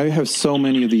 I have so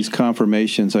many of these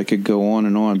confirmations. I could go on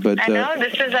and on, but I know,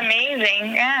 this is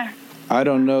amazing. Yeah. I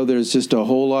don't know. There's just a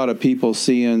whole lot of people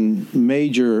seeing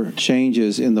major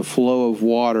changes in the flow of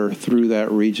water through that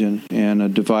region and a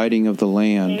dividing of the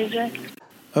land. Music.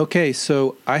 Okay,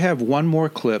 so I have one more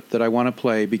clip that I want to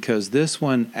play because this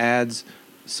one adds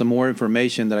some more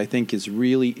information that I think is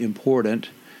really important.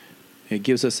 It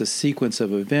gives us a sequence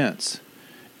of events.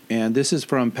 And this is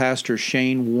from Pastor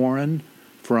Shane Warren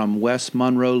from West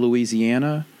Monroe,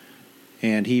 Louisiana.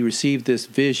 And he received this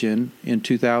vision in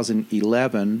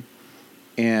 2011.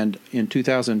 And in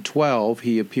 2012,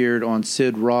 he appeared on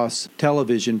Sid Roth's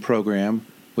television program,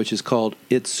 which is called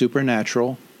It's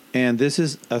Supernatural. And this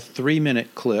is a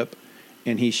 3-minute clip,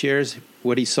 and he shares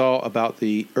what he saw about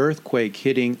the earthquake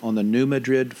hitting on the New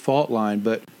Madrid fault line.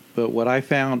 But what I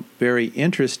found very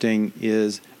interesting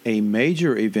is a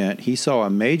major event. He saw a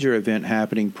major event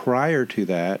happening prior to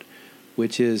that,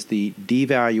 which is the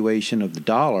devaluation of the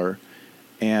dollar.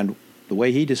 And the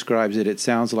way he describes it, it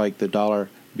sounds like the dollar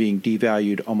being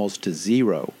devalued almost to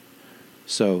zero.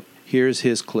 So here's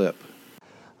his clip.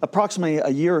 Approximately a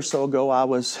year or so ago, I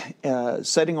was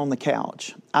sitting on the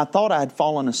couch. I thought I had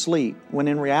fallen asleep, when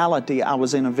in reality, I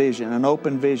was in a vision, an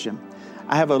open vision.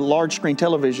 I have a large screen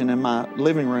television in my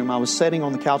living room. I was sitting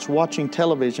on the couch watching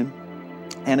television,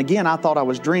 and again, I thought I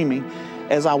was dreaming.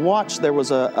 As I watched, there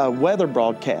was a weather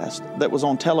broadcast that was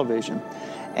on television,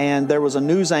 and there was a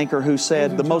news anchor who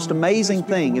said, the most amazing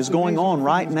thing is going on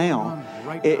right now.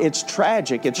 It's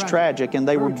tragic, and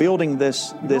they were building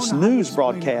this news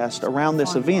broadcast around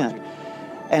this event.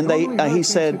 And he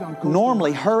said,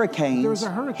 normally hurricanes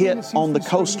hit on the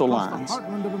coastal lines.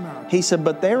 He said,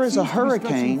 but there is a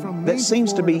hurricane that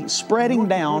seems to be spreading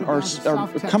down or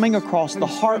coming across the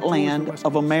heartland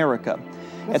of America.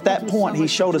 At that point, he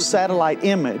showed a satellite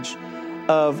image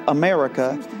of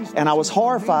America, and I was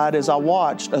horrified as I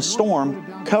watched a storm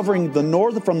covering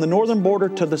from the northern border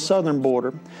to the southern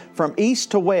border, from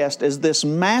east to west, as this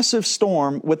massive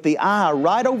storm with the eye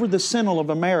right over the center of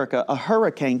America, a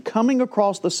hurricane coming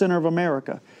across the center of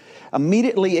America.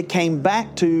 Immediately it came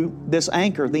back to this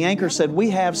anchor. The anchor said,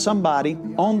 we have somebody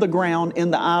on the ground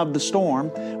in the eye of the storm.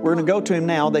 We're going to go to him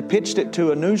now. They pitched it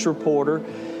to a news reporter.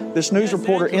 This news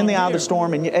reporter in the eye of the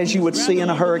storm, and as you would see in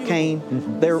a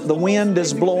hurricane, the wind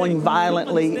is blowing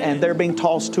violently and they're being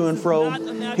tossed to and fro.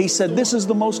 He said, this is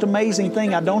the most amazing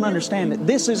thing. I don't understand it.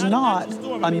 This is not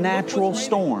a natural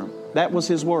storm. That was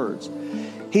his words.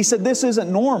 He said, this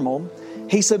isn't normal.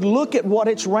 He said, look at what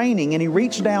it's raining. And he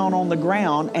reached down on the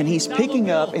ground and he's picking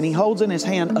up and he holds in his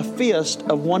hand a fist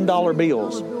of $1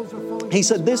 bills. He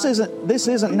said, this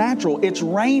isn't natural. It's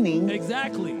raining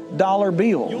dollar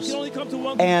bills.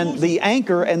 And the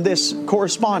anchor and this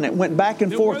correspondent went back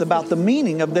and forth about the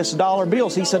meaning of this dollar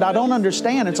bills. He said, I don't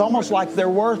understand. It's almost like they're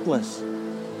worthless.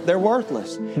 They're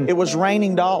worthless. It was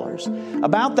raining dollars.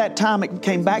 About that time, it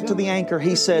came back to the anchor.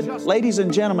 He said, ladies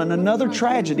and gentlemen, another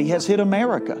tragedy has hit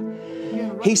America.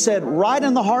 He said, right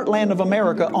in the heartland of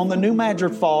America on the New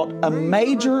Madrid Fault, a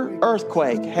major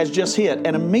earthquake has just hit,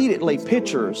 and immediately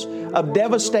pictures of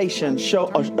devastation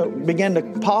began to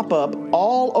pop up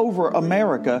all over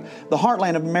America, the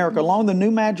heartland of America, along the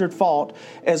New Madrid Fault,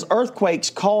 as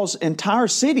earthquakes cause entire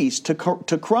cities to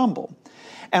crumble.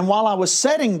 And while I was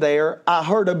sitting there, I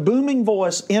heard a booming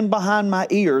voice in behind my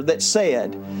ear that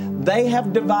said, they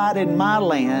have divided my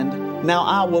land, now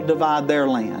I will divide their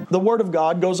land. The Word of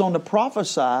God goes on to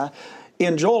prophesy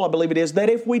in Joel, I believe it is, that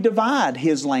if we divide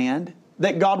His land,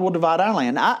 that God will divide our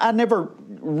land. I never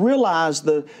realized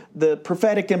the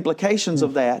prophetic implications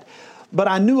of that, but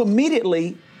I knew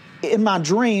immediately in my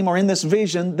dream or in this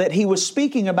vision that He was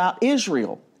speaking about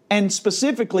Israel and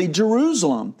specifically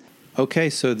Jerusalem. Okay,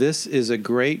 so this is a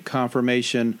great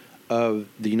confirmation of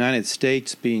the United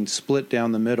States being split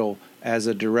down the middle as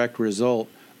a direct result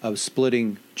of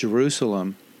splitting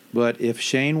Jerusalem. But if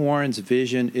Shane Warren's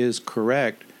vision is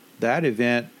correct, that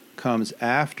event comes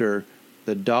after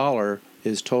the dollar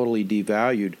is totally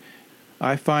devalued.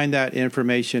 I find that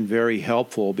information very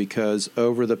helpful because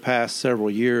over the past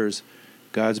several years,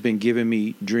 God's been giving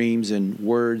me dreams and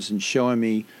words and showing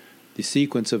me the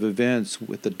sequence of events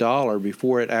with the dollar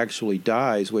before it actually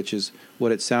dies, which is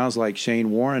what it sounds like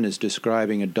Shane Warren is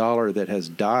describing, a dollar that has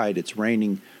died. It's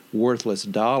raining worthless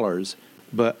dollars.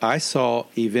 But I saw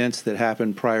events that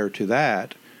happened prior to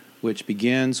that, which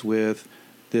begins with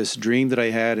this dream that I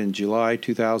had in July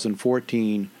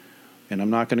 2014, and I'm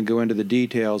not going to go into the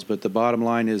details, but the bottom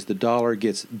line is the dollar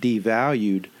gets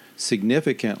devalued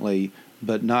significantly,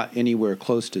 but not anywhere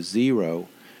close to zero.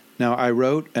 Now, I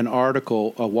wrote an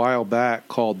article a while back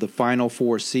called The Final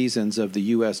Four Seasons of the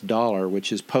U.S. Dollar,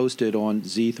 which is posted on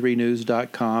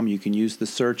z3news.com. You can use the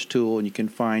search tool and you can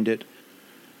find it.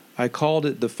 I called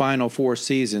it The Final Four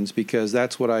Seasons because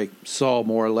that's what I saw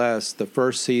more or less. The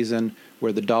first season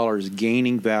where the dollar is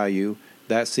gaining value,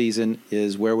 that season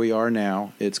is where we are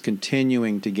now. It's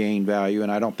continuing to gain value,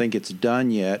 and I don't think it's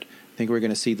done yet. I think we're going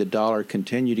to see the dollar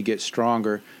continue to get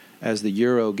stronger as the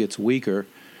euro gets weaker.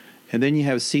 And then you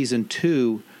have season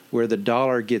 2, where the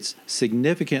dollar gets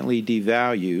significantly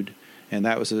devalued, and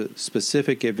that was a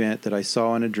specific event that I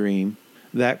saw in a dream.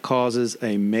 That causes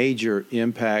a major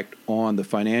impact on the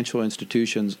financial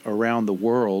institutions around the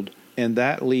world, and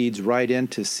that leads right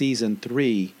into season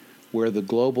 3, where the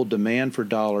global demand for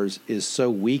dollars is so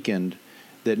weakened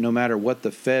that no matter what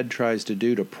the Fed tries to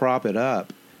do to prop it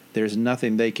up, there's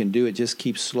nothing they can do. It just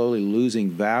keeps slowly losing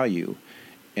value,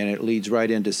 and it leads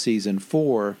right into season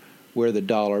 4, where the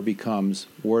dollar becomes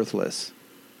worthless.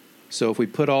 So if we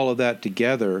put all of that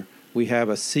together, we have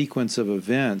a sequence of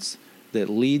events that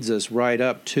leads us right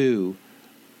up to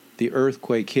the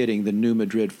earthquake hitting the New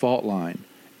Madrid fault line.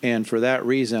 And for that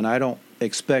reason, I don't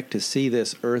expect to see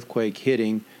this earthquake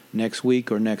hitting next week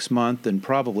or next month, and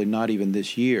probably not even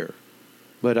this year.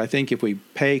 But I think if we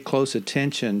pay close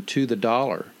attention to the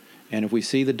dollar, and if we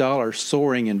see the dollar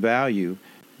soaring in value,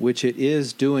 which it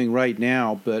is doing right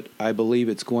now, but I believe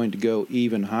it's going to go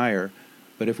even higher.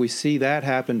 But if we see that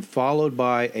happen, followed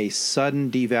by a sudden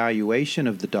devaluation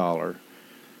of the dollar,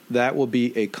 that will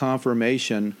be a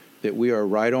confirmation that we are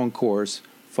right on course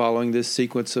following this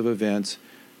sequence of events.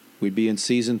 We'd be in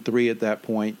season 3 at that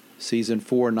point, season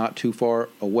 4 not too far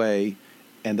away,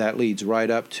 and that leads right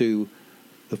up to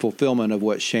the fulfillment of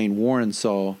what Shane Warren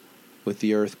saw with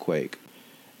the earthquake.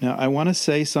 Now, I want to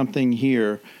say something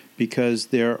here, because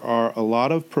there are a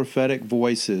lot of prophetic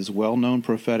voices, well-known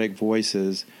prophetic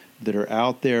voices, that are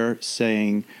out there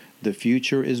saying the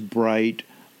future is bright,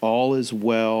 all is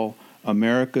well,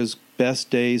 America's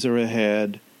best days are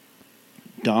ahead.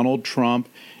 Donald Trump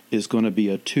is going to be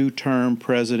a 2-term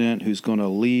president who's going to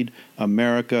lead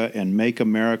America and make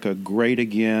America great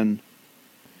again.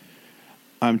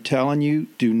 I'm telling you,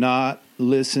 do not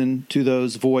listen to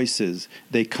those voices.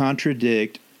 They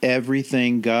contradict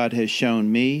everything God has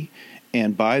shown me.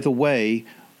 And by the way,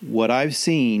 what I've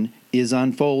seen is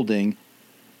unfolding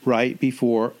right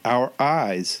before our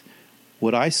eyes.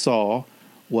 What I saw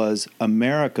was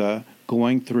America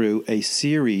going through a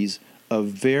series of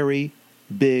very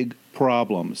big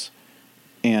problems.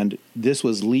 And this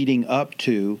was leading up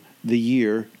to the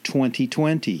year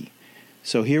 2020.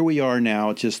 So here we are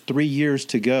now, just 3 years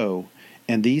to go,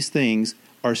 and these things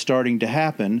are starting to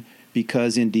happen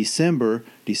because in December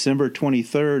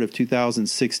 23rd of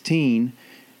 2016,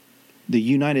 the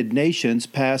United Nations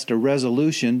passed a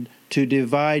resolution to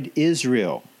divide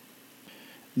Israel.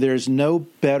 There's no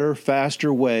better,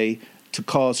 faster way to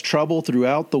cause trouble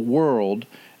throughout the world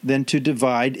than to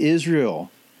divide Israel.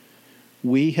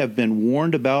 We have been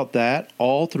warned about that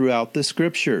all throughout the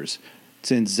Scriptures.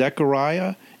 It's in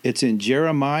Zechariah, it's in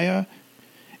Jeremiah,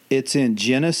 it's in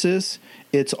Genesis,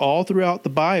 it's all throughout the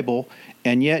Bible,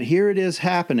 and yet here it is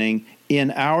happening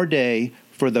in our day.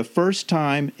 For the first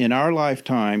time in our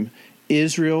lifetime,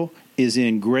 Israel is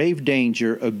in grave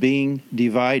danger of being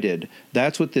divided.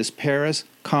 That's what this Paris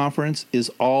conference is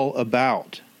all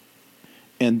about.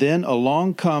 And then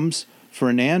along comes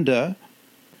Fernanda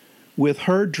with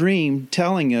her dream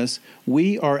telling us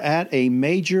we are at a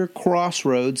major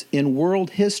crossroads in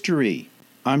world history.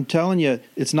 I'm telling you,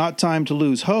 it's not time to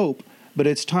lose hope, but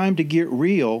it's time to get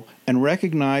real and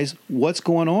recognize what's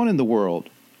going on in the world.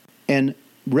 And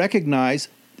recognize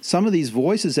some of these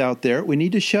voices out there, we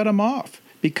need to shut them off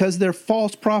because they're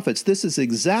false prophets. This is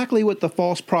exactly what the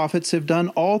false prophets have done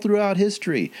all throughout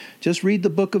history. Just read the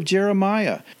book of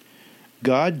Jeremiah.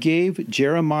 God gave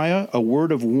Jeremiah a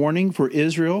word of warning for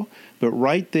Israel, but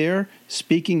right there,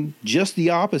 speaking just the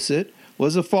opposite,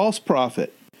 was a false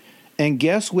prophet. And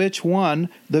guess which one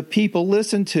the people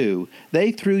listened to?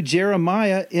 They threw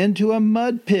Jeremiah into a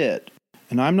mud pit.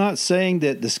 And I'm not saying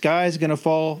that the sky is going to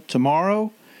fall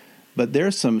tomorrow, but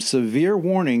there's some severe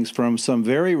warnings from some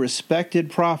very respected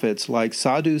prophets like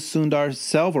Sadhu Sundar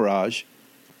Selvaraj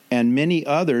and many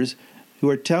others who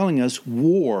are telling us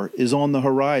war is on the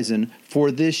horizon for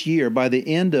this year. By the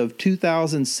end of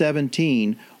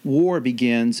 2017, war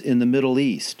begins in the Middle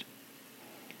East.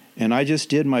 And I just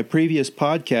did my previous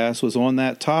podcast was on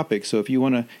that topic, so if you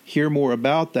want to hear more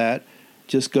about that,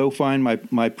 just go find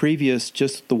my previous,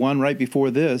 just the one right before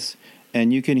this,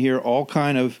 and you can hear all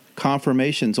kind of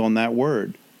confirmations on that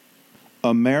word.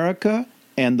 America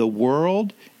and the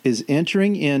world is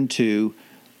entering into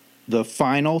the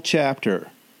final chapter,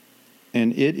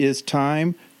 and it is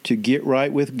time to get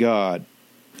right with God.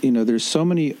 You know, there's so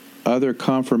many other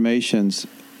confirmations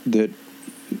that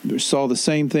saw the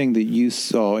same thing that you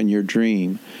saw in your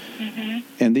dream. Mm-hmm.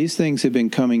 And these things have been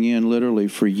coming in literally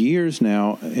for years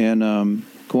now. And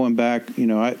going back, you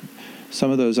know, some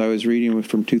of those I was reading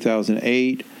from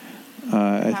 2008.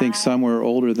 I think some were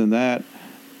older than that.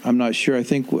 I'm not sure. I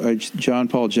think John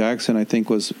Paul Jackson, I think,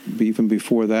 was even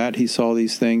before that. He saw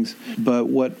these things. But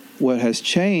what has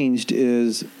changed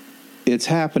is it's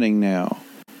happening now.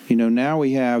 You know, now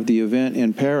we have the event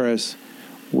in Paris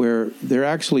where they're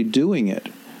actually doing it.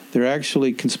 They're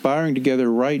actually conspiring together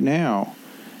right now.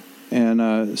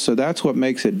 And so that's what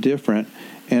makes it different.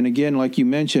 And again, like you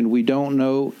mentioned, we don't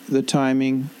know the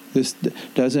timing. This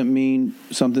doesn't mean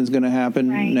something's going to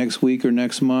happen next week or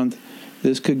next month.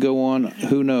 This could go on,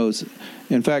 who knows.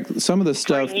 In fact, some of the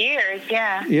stuff... For years,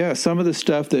 yeah. Yeah, some of the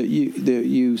stuff that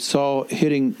you saw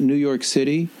hitting New York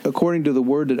City, according to the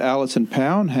word that Allison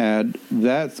Pound had,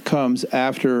 that comes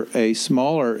after a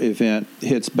smaller event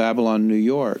hits Babylon, New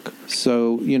York.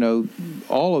 So, you know,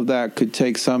 all of that could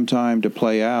take some time to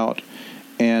play out.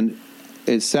 And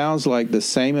it sounds like the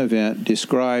same event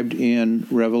described in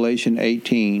Revelation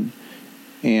 18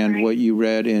 and what you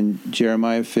read in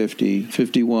Jeremiah 50,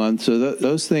 51. So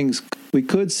those things, we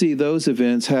could see those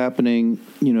events happening,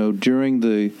 you know, during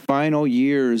the final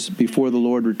years before the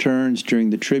Lord returns, during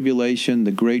the tribulation,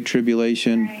 the great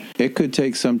tribulation. Right. It could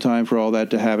take some time for all that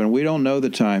to happen. We don't know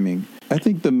the timing. I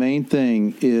think the main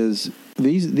thing is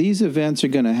these events are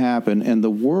going to happen, and the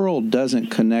world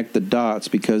doesn't connect the dots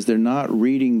because they're not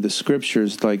reading the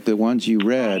scriptures like the ones you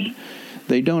read. Right.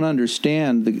 They don't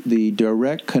understand the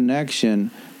direct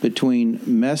connection between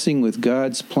messing with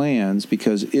God's plans,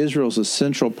 because Israel's a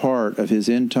central part of his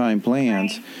end-time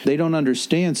plans. Right. They don't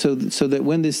understand, so that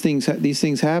when these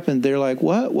things happen, they're like,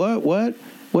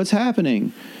 what's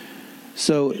happening?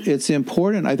 So it's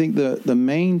important. I think the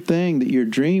main thing that your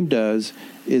dream does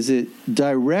is it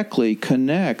directly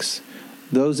connects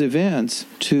those events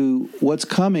to what's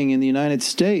coming in the United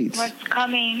States. What's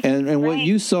coming. And what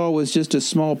you saw was just a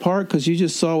small part, because you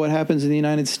just saw what happens in the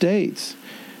United States.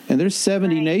 And there's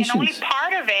 70 nations. And only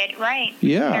part of it, right.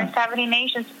 Yeah. There's 70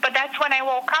 nations. But that's when I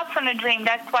woke up from the dream.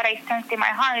 That's what I sensed in my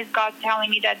heart, is God telling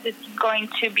me that this is going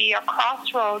to be a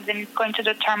crossroads, and it's going to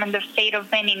determine the fate of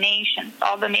many nations,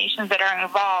 all the nations that are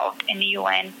involved in the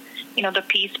UN, you know, the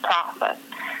peace process.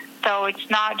 So it's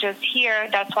not just here.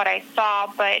 That's what I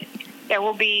saw, but there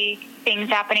will be things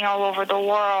happening all over the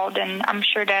world, and I'm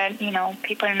sure that, you know,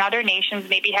 people in other nations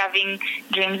may be having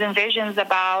dreams and visions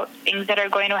about things that are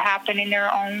going to happen in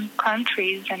their own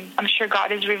countries, and I'm sure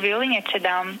God is revealing it to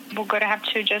them. We're going to have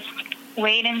to just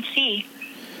wait and see.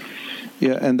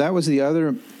 Yeah, and that was the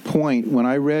other point. When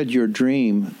I read your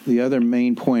dream, the other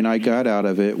main point I got out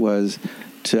of it was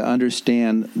to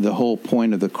understand the whole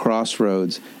point of the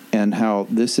crossroads and how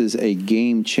this is a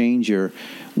game changer.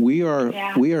 We are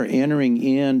entering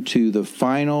into the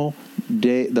final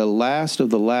day, the last of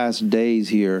the last days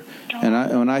here. And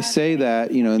when I say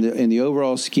that, you know, in the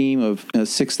overall scheme of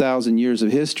 6,000 years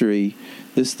of history,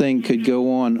 this thing could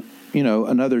go on, you know,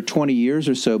 another 20 years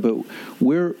or so. But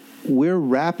we're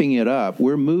wrapping it up.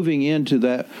 We're moving into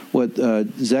that what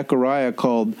Zechariah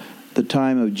called the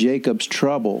time of Jacob's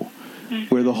trouble,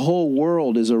 where the whole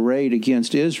world is arrayed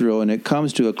against Israel, and it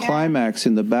comes to a climax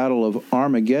in the Battle of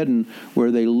Armageddon,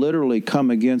 where they literally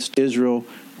come against Israel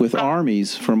with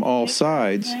armies from all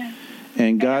sides.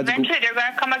 And eventually they're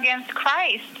going to come against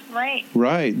Christ, right?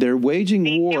 Right. They're waging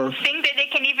war. They think that they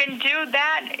can even do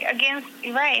that against,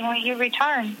 right, when you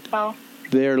return. So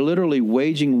they're literally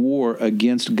waging war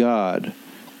against God.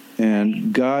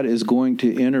 And God is going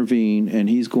to intervene, and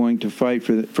he's going to fight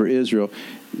for Israel.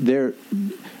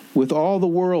 With all the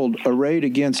world arrayed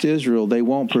against Israel, they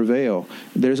won't prevail.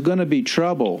 There's going to be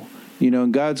trouble, you know,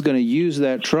 and God's going to use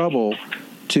that trouble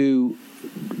to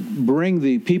bring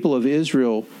the people of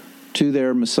Israel to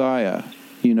their Messiah,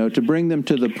 you know, to bring them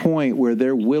to the point where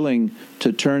they're willing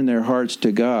to turn their hearts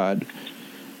to God.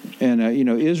 And, you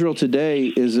know, Israel today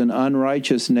is an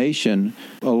unrighteous nation,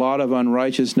 a lot of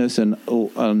unrighteousness and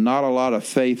not a lot of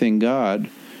faith in God.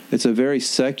 It's a very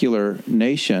secular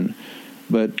nation.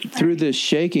 But through this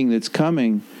shaking that's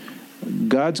coming,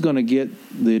 God's going to get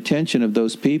the attention of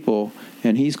those people,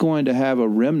 and he's going to have a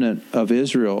remnant of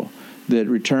Israel that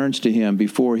returns to him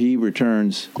before he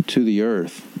returns to the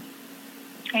earth.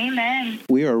 Amen.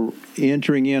 We are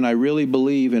entering in, I really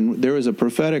believe, and there is a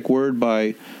prophetic word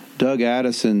by Doug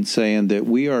Addison saying that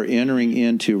we are entering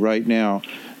into right now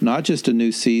not just a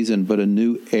new season, but a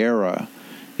new era.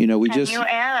 You know, we a just new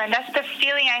era. And that's the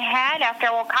feeling I had after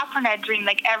I woke up from that dream.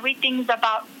 Like everything's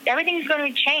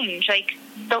going to change. Like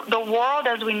the world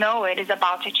as we know it is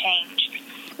about to change.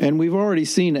 And we've already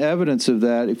seen evidence of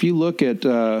that. If you look at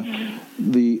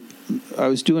I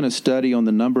was doing a study on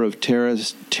the number of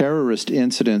terrorist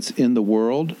incidents in the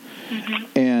world,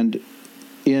 and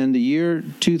in the year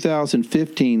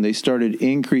 2015, they started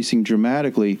increasing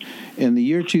dramatically. In the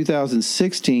year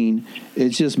 2016,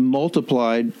 it's just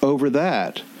multiplied over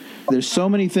that. There's so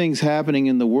many things happening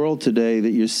in the world today that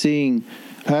you're seeing.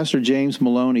 Pastor James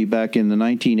Maloney back in the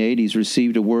 1980s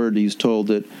received a word. He's told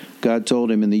that God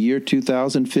told him in the year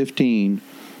 2015,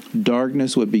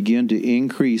 darkness would begin to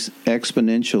increase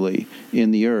exponentially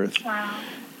in the earth. Wow.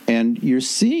 And you're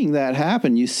seeing that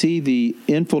happen. You see the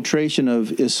infiltration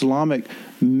of Islamic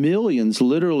millions,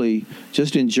 literally,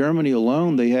 just in Germany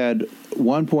alone, they had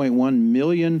 1.1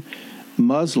 million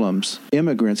Muslims,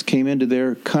 immigrants, came into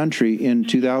their country in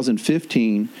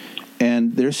 2015,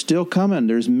 and they're still coming.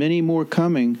 There's many more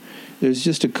coming. There's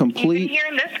just a complete... Even here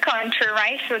in this country,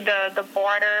 right, through the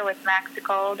border with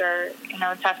Mexico,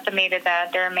 it's estimated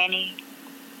that there are many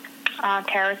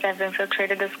terrorists that have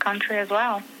infiltrated this country as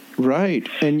well. Right,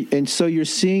 and so you're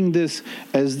seeing this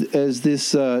as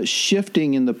this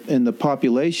shifting in the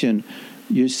population.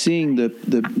 You're seeing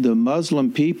the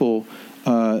Muslim people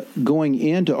going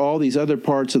into all these other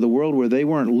parts of the world where they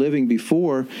weren't living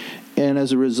before, and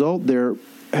as a result, they're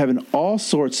having all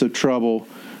sorts of trouble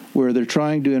where they're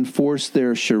trying to enforce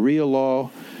their Sharia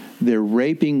law, they're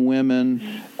raping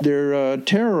women, they're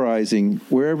terrorizing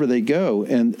wherever they go.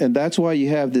 And that's why you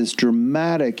have this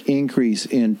dramatic increase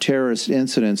in terrorist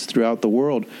incidents throughout the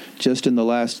world just in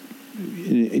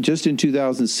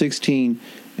 2016,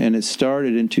 and it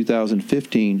started in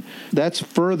 2015. That's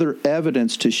further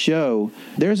evidence to show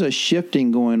there's a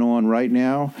shifting going on right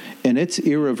now, and it's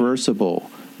irreversible.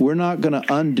 We're not going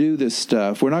to undo this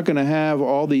stuff. We're not going to have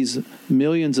all these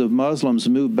millions of Muslims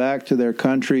move back to their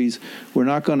countries. We're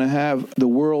not going to have the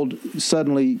world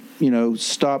suddenly,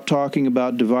 stop talking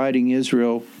about dividing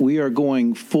Israel. We are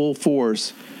going full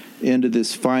force into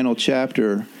this final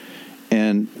chapter,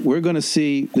 and we're going to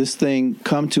see this thing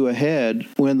come to a head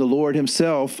when the Lord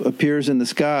himself appears in the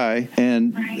sky,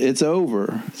 and It's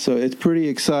over. So it's pretty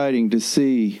exciting to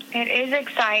see. It is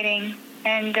exciting.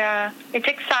 And it's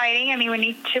exciting. I mean, we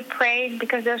need to pray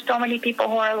because there's so many people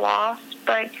who are lost.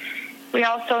 But we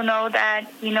also know that,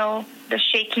 the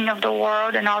shaking of the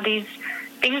world and all these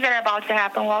things that are about to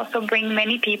happen will also bring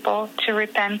many people to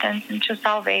repentance and to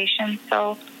salvation.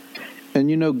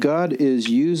 And, God is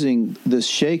using this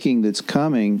shaking that's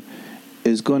coming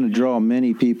is going to draw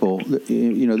many people.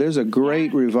 There's a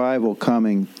great revival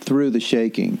coming through the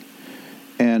shaking.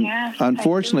 And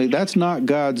unfortunately, that's not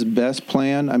God's best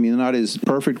plan. I mean, not his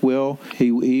perfect will.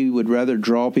 He would rather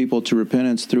draw people to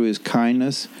repentance through his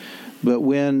kindness. But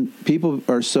when people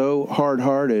are so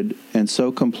hard-hearted and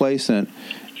so complacent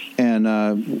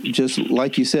and just,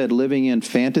 like you said, living in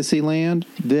fantasy land,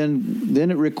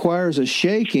 then it requires a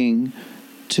shaking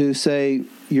to say,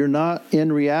 you're not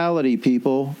in reality,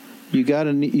 people.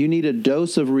 You need a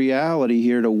dose of reality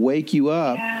here to wake you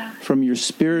up from your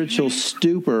spiritual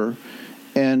stupor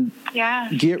and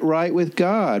get right with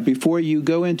God before you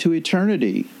go into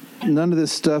eternity. None of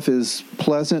this stuff is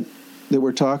pleasant that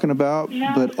we're talking about,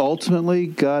 but ultimately,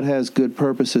 God has good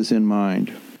purposes in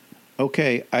mind.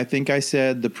 Okay, I think I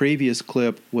said the previous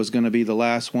clip was going to be the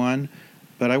last one,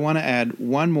 but I want to add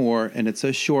one more, and it's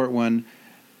a short one,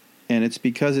 and it's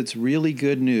because it's really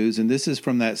good news, and this is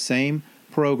from that same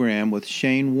program with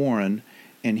Shane Warren,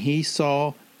 and he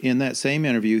saw, in that same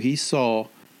interview, he saw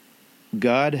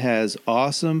God has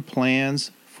awesome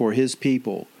plans for his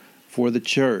people, for the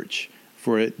church,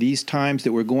 for these times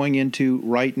that we're going into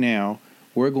right now.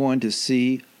 We're going to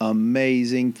see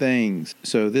amazing things.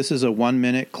 So this is a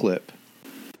 1-minute clip.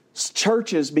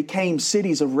 Churches became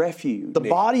cities of refuge. The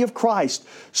body of Christ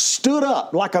stood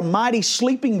up like a mighty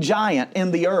sleeping giant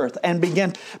in the earth and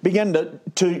began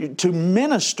to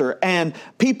minister, and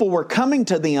people were coming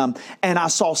to them, and I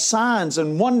saw signs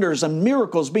and wonders and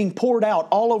miracles being poured out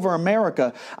all over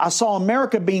America. I saw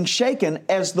America being shaken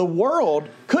as the world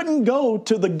couldn't go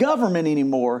to the government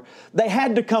anymore. They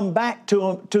had to come back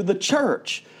to the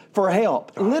church for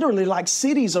help. Literally like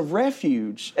cities of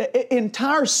refuge.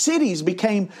 Entire cities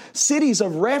became cities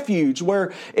of refuge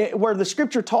where the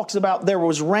scripture talks about there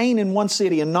was rain in one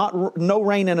city and no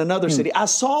rain in another city. I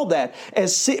saw that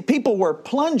as people were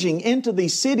plunging into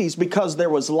these cities because there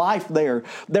was life there.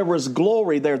 There was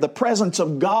glory there. The presence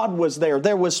of God was there.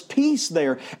 There was peace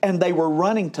there, and they were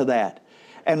running to that.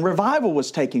 And revival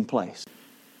was taking place.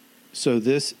 So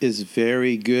this is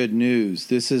very good news.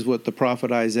 This is what the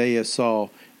prophet Isaiah saw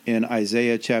in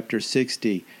Isaiah chapter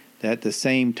 60, that at the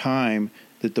same time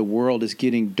that the world is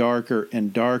getting darker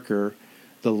and darker,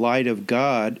 the light of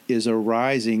God is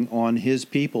arising on His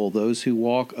people, those who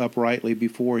walk uprightly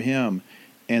before Him,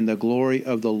 and the glory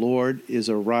of the Lord is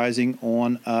arising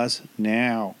on us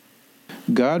now.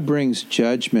 God brings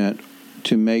judgment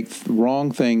to make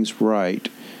wrong things right.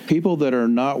 People that are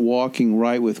not walking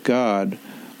right with God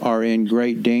are in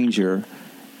great danger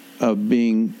of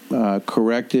being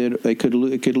corrected. They could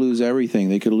lose everything.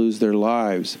 They could lose their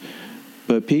lives.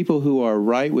 But people who are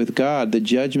right with God, the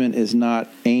judgment is not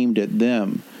aimed at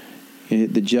them.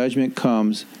 The judgment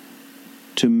comes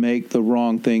to make the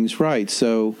wrong things right.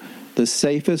 So the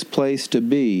safest place to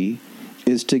be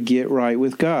is to get right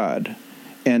with God.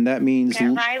 And that means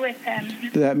get right with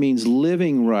Him. That means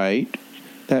living right.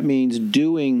 That means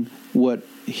doing what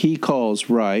He calls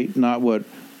right, not what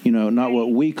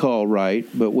we call right,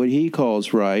 but what He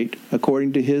calls right,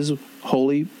 according to His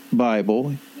holy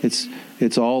Bible.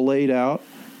 It's all laid out,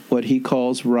 what He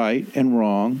calls right and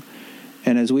wrong.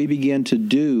 And as we begin to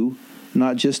do,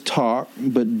 not just talk,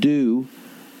 but do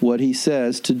what He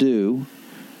says to do,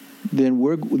 then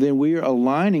we are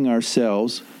aligning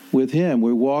ourselves with Him.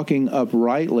 We're walking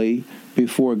uprightly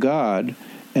before God,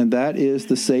 and that is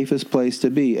the safest place to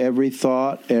be. Every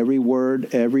thought, every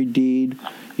word, every deed.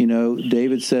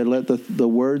 David said, let the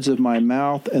words of my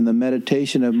mouth and the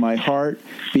meditation of my heart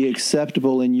be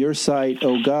acceptable in your sight,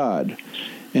 O God.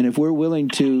 And if we're willing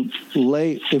to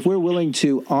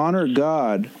honor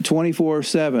God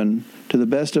 24/7 to the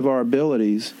best of our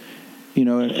abilities,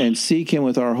 and seek Him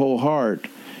with our whole heart,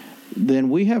 then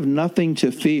we have nothing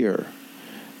to fear.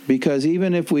 Because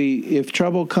even if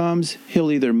trouble comes,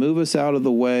 He'll either move us out of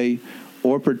the way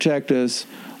or protect us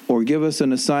or give us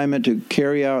an assignment to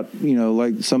carry out,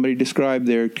 like somebody described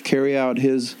there, to carry out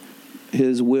His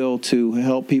will to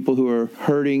help people who are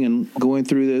hurting and going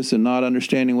through this and not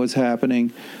understanding what's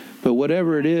happening. But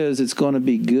whatever it is, it's going to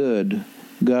be good,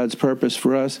 God's purpose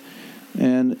for us.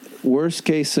 And worst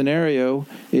case scenario,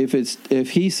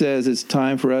 if He says it's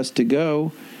time for us to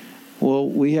go, well,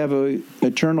 we have an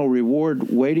eternal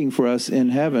reward waiting for us in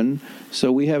heaven,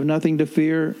 so we have nothing to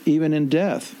fear even in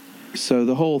death. So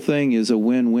the whole thing is a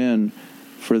win-win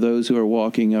for those who are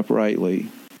walking uprightly.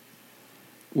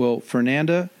 Well,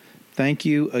 Fernanda, thank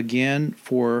you again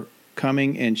for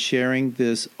coming and sharing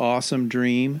this awesome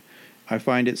dream. I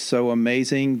find it so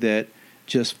amazing that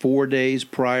just 4 days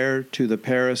prior to the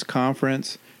Paris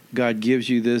conference, God gives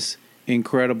you this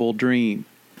incredible dream.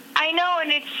 I know,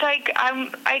 and it's like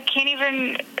I can't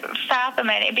even fathom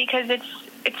it because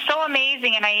it's so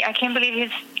amazing, and I can't believe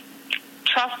He's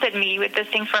trusted me with this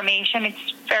information.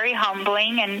 It's very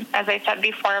humbling, and as I said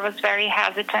before, I was very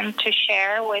hesitant to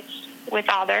share with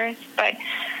others, but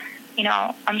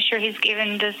I'm sure He's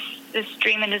given this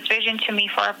dream and this vision to me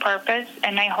for a purpose,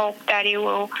 and I hope that it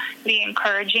will be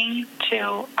encouraging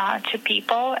to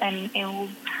people, and it will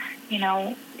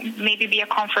maybe be a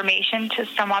confirmation to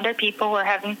some other people who are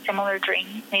having similar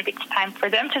dreams. Maybe it's time for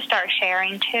them to start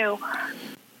sharing too.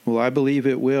 Well, I believe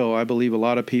it will. I believe a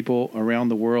lot of people around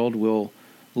the world will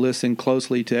listen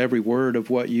closely to every word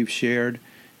of what you've shared,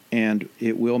 and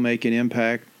it will make an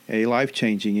impact, a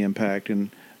life-changing impact. And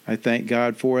I thank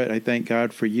God for it. I thank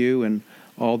God for you and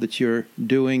all that you're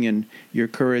doing and your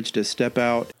courage to step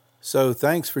out. So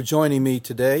thanks for joining me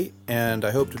today, and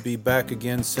I hope to be back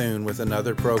again soon with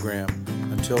another program.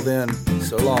 Until then,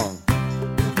 so long.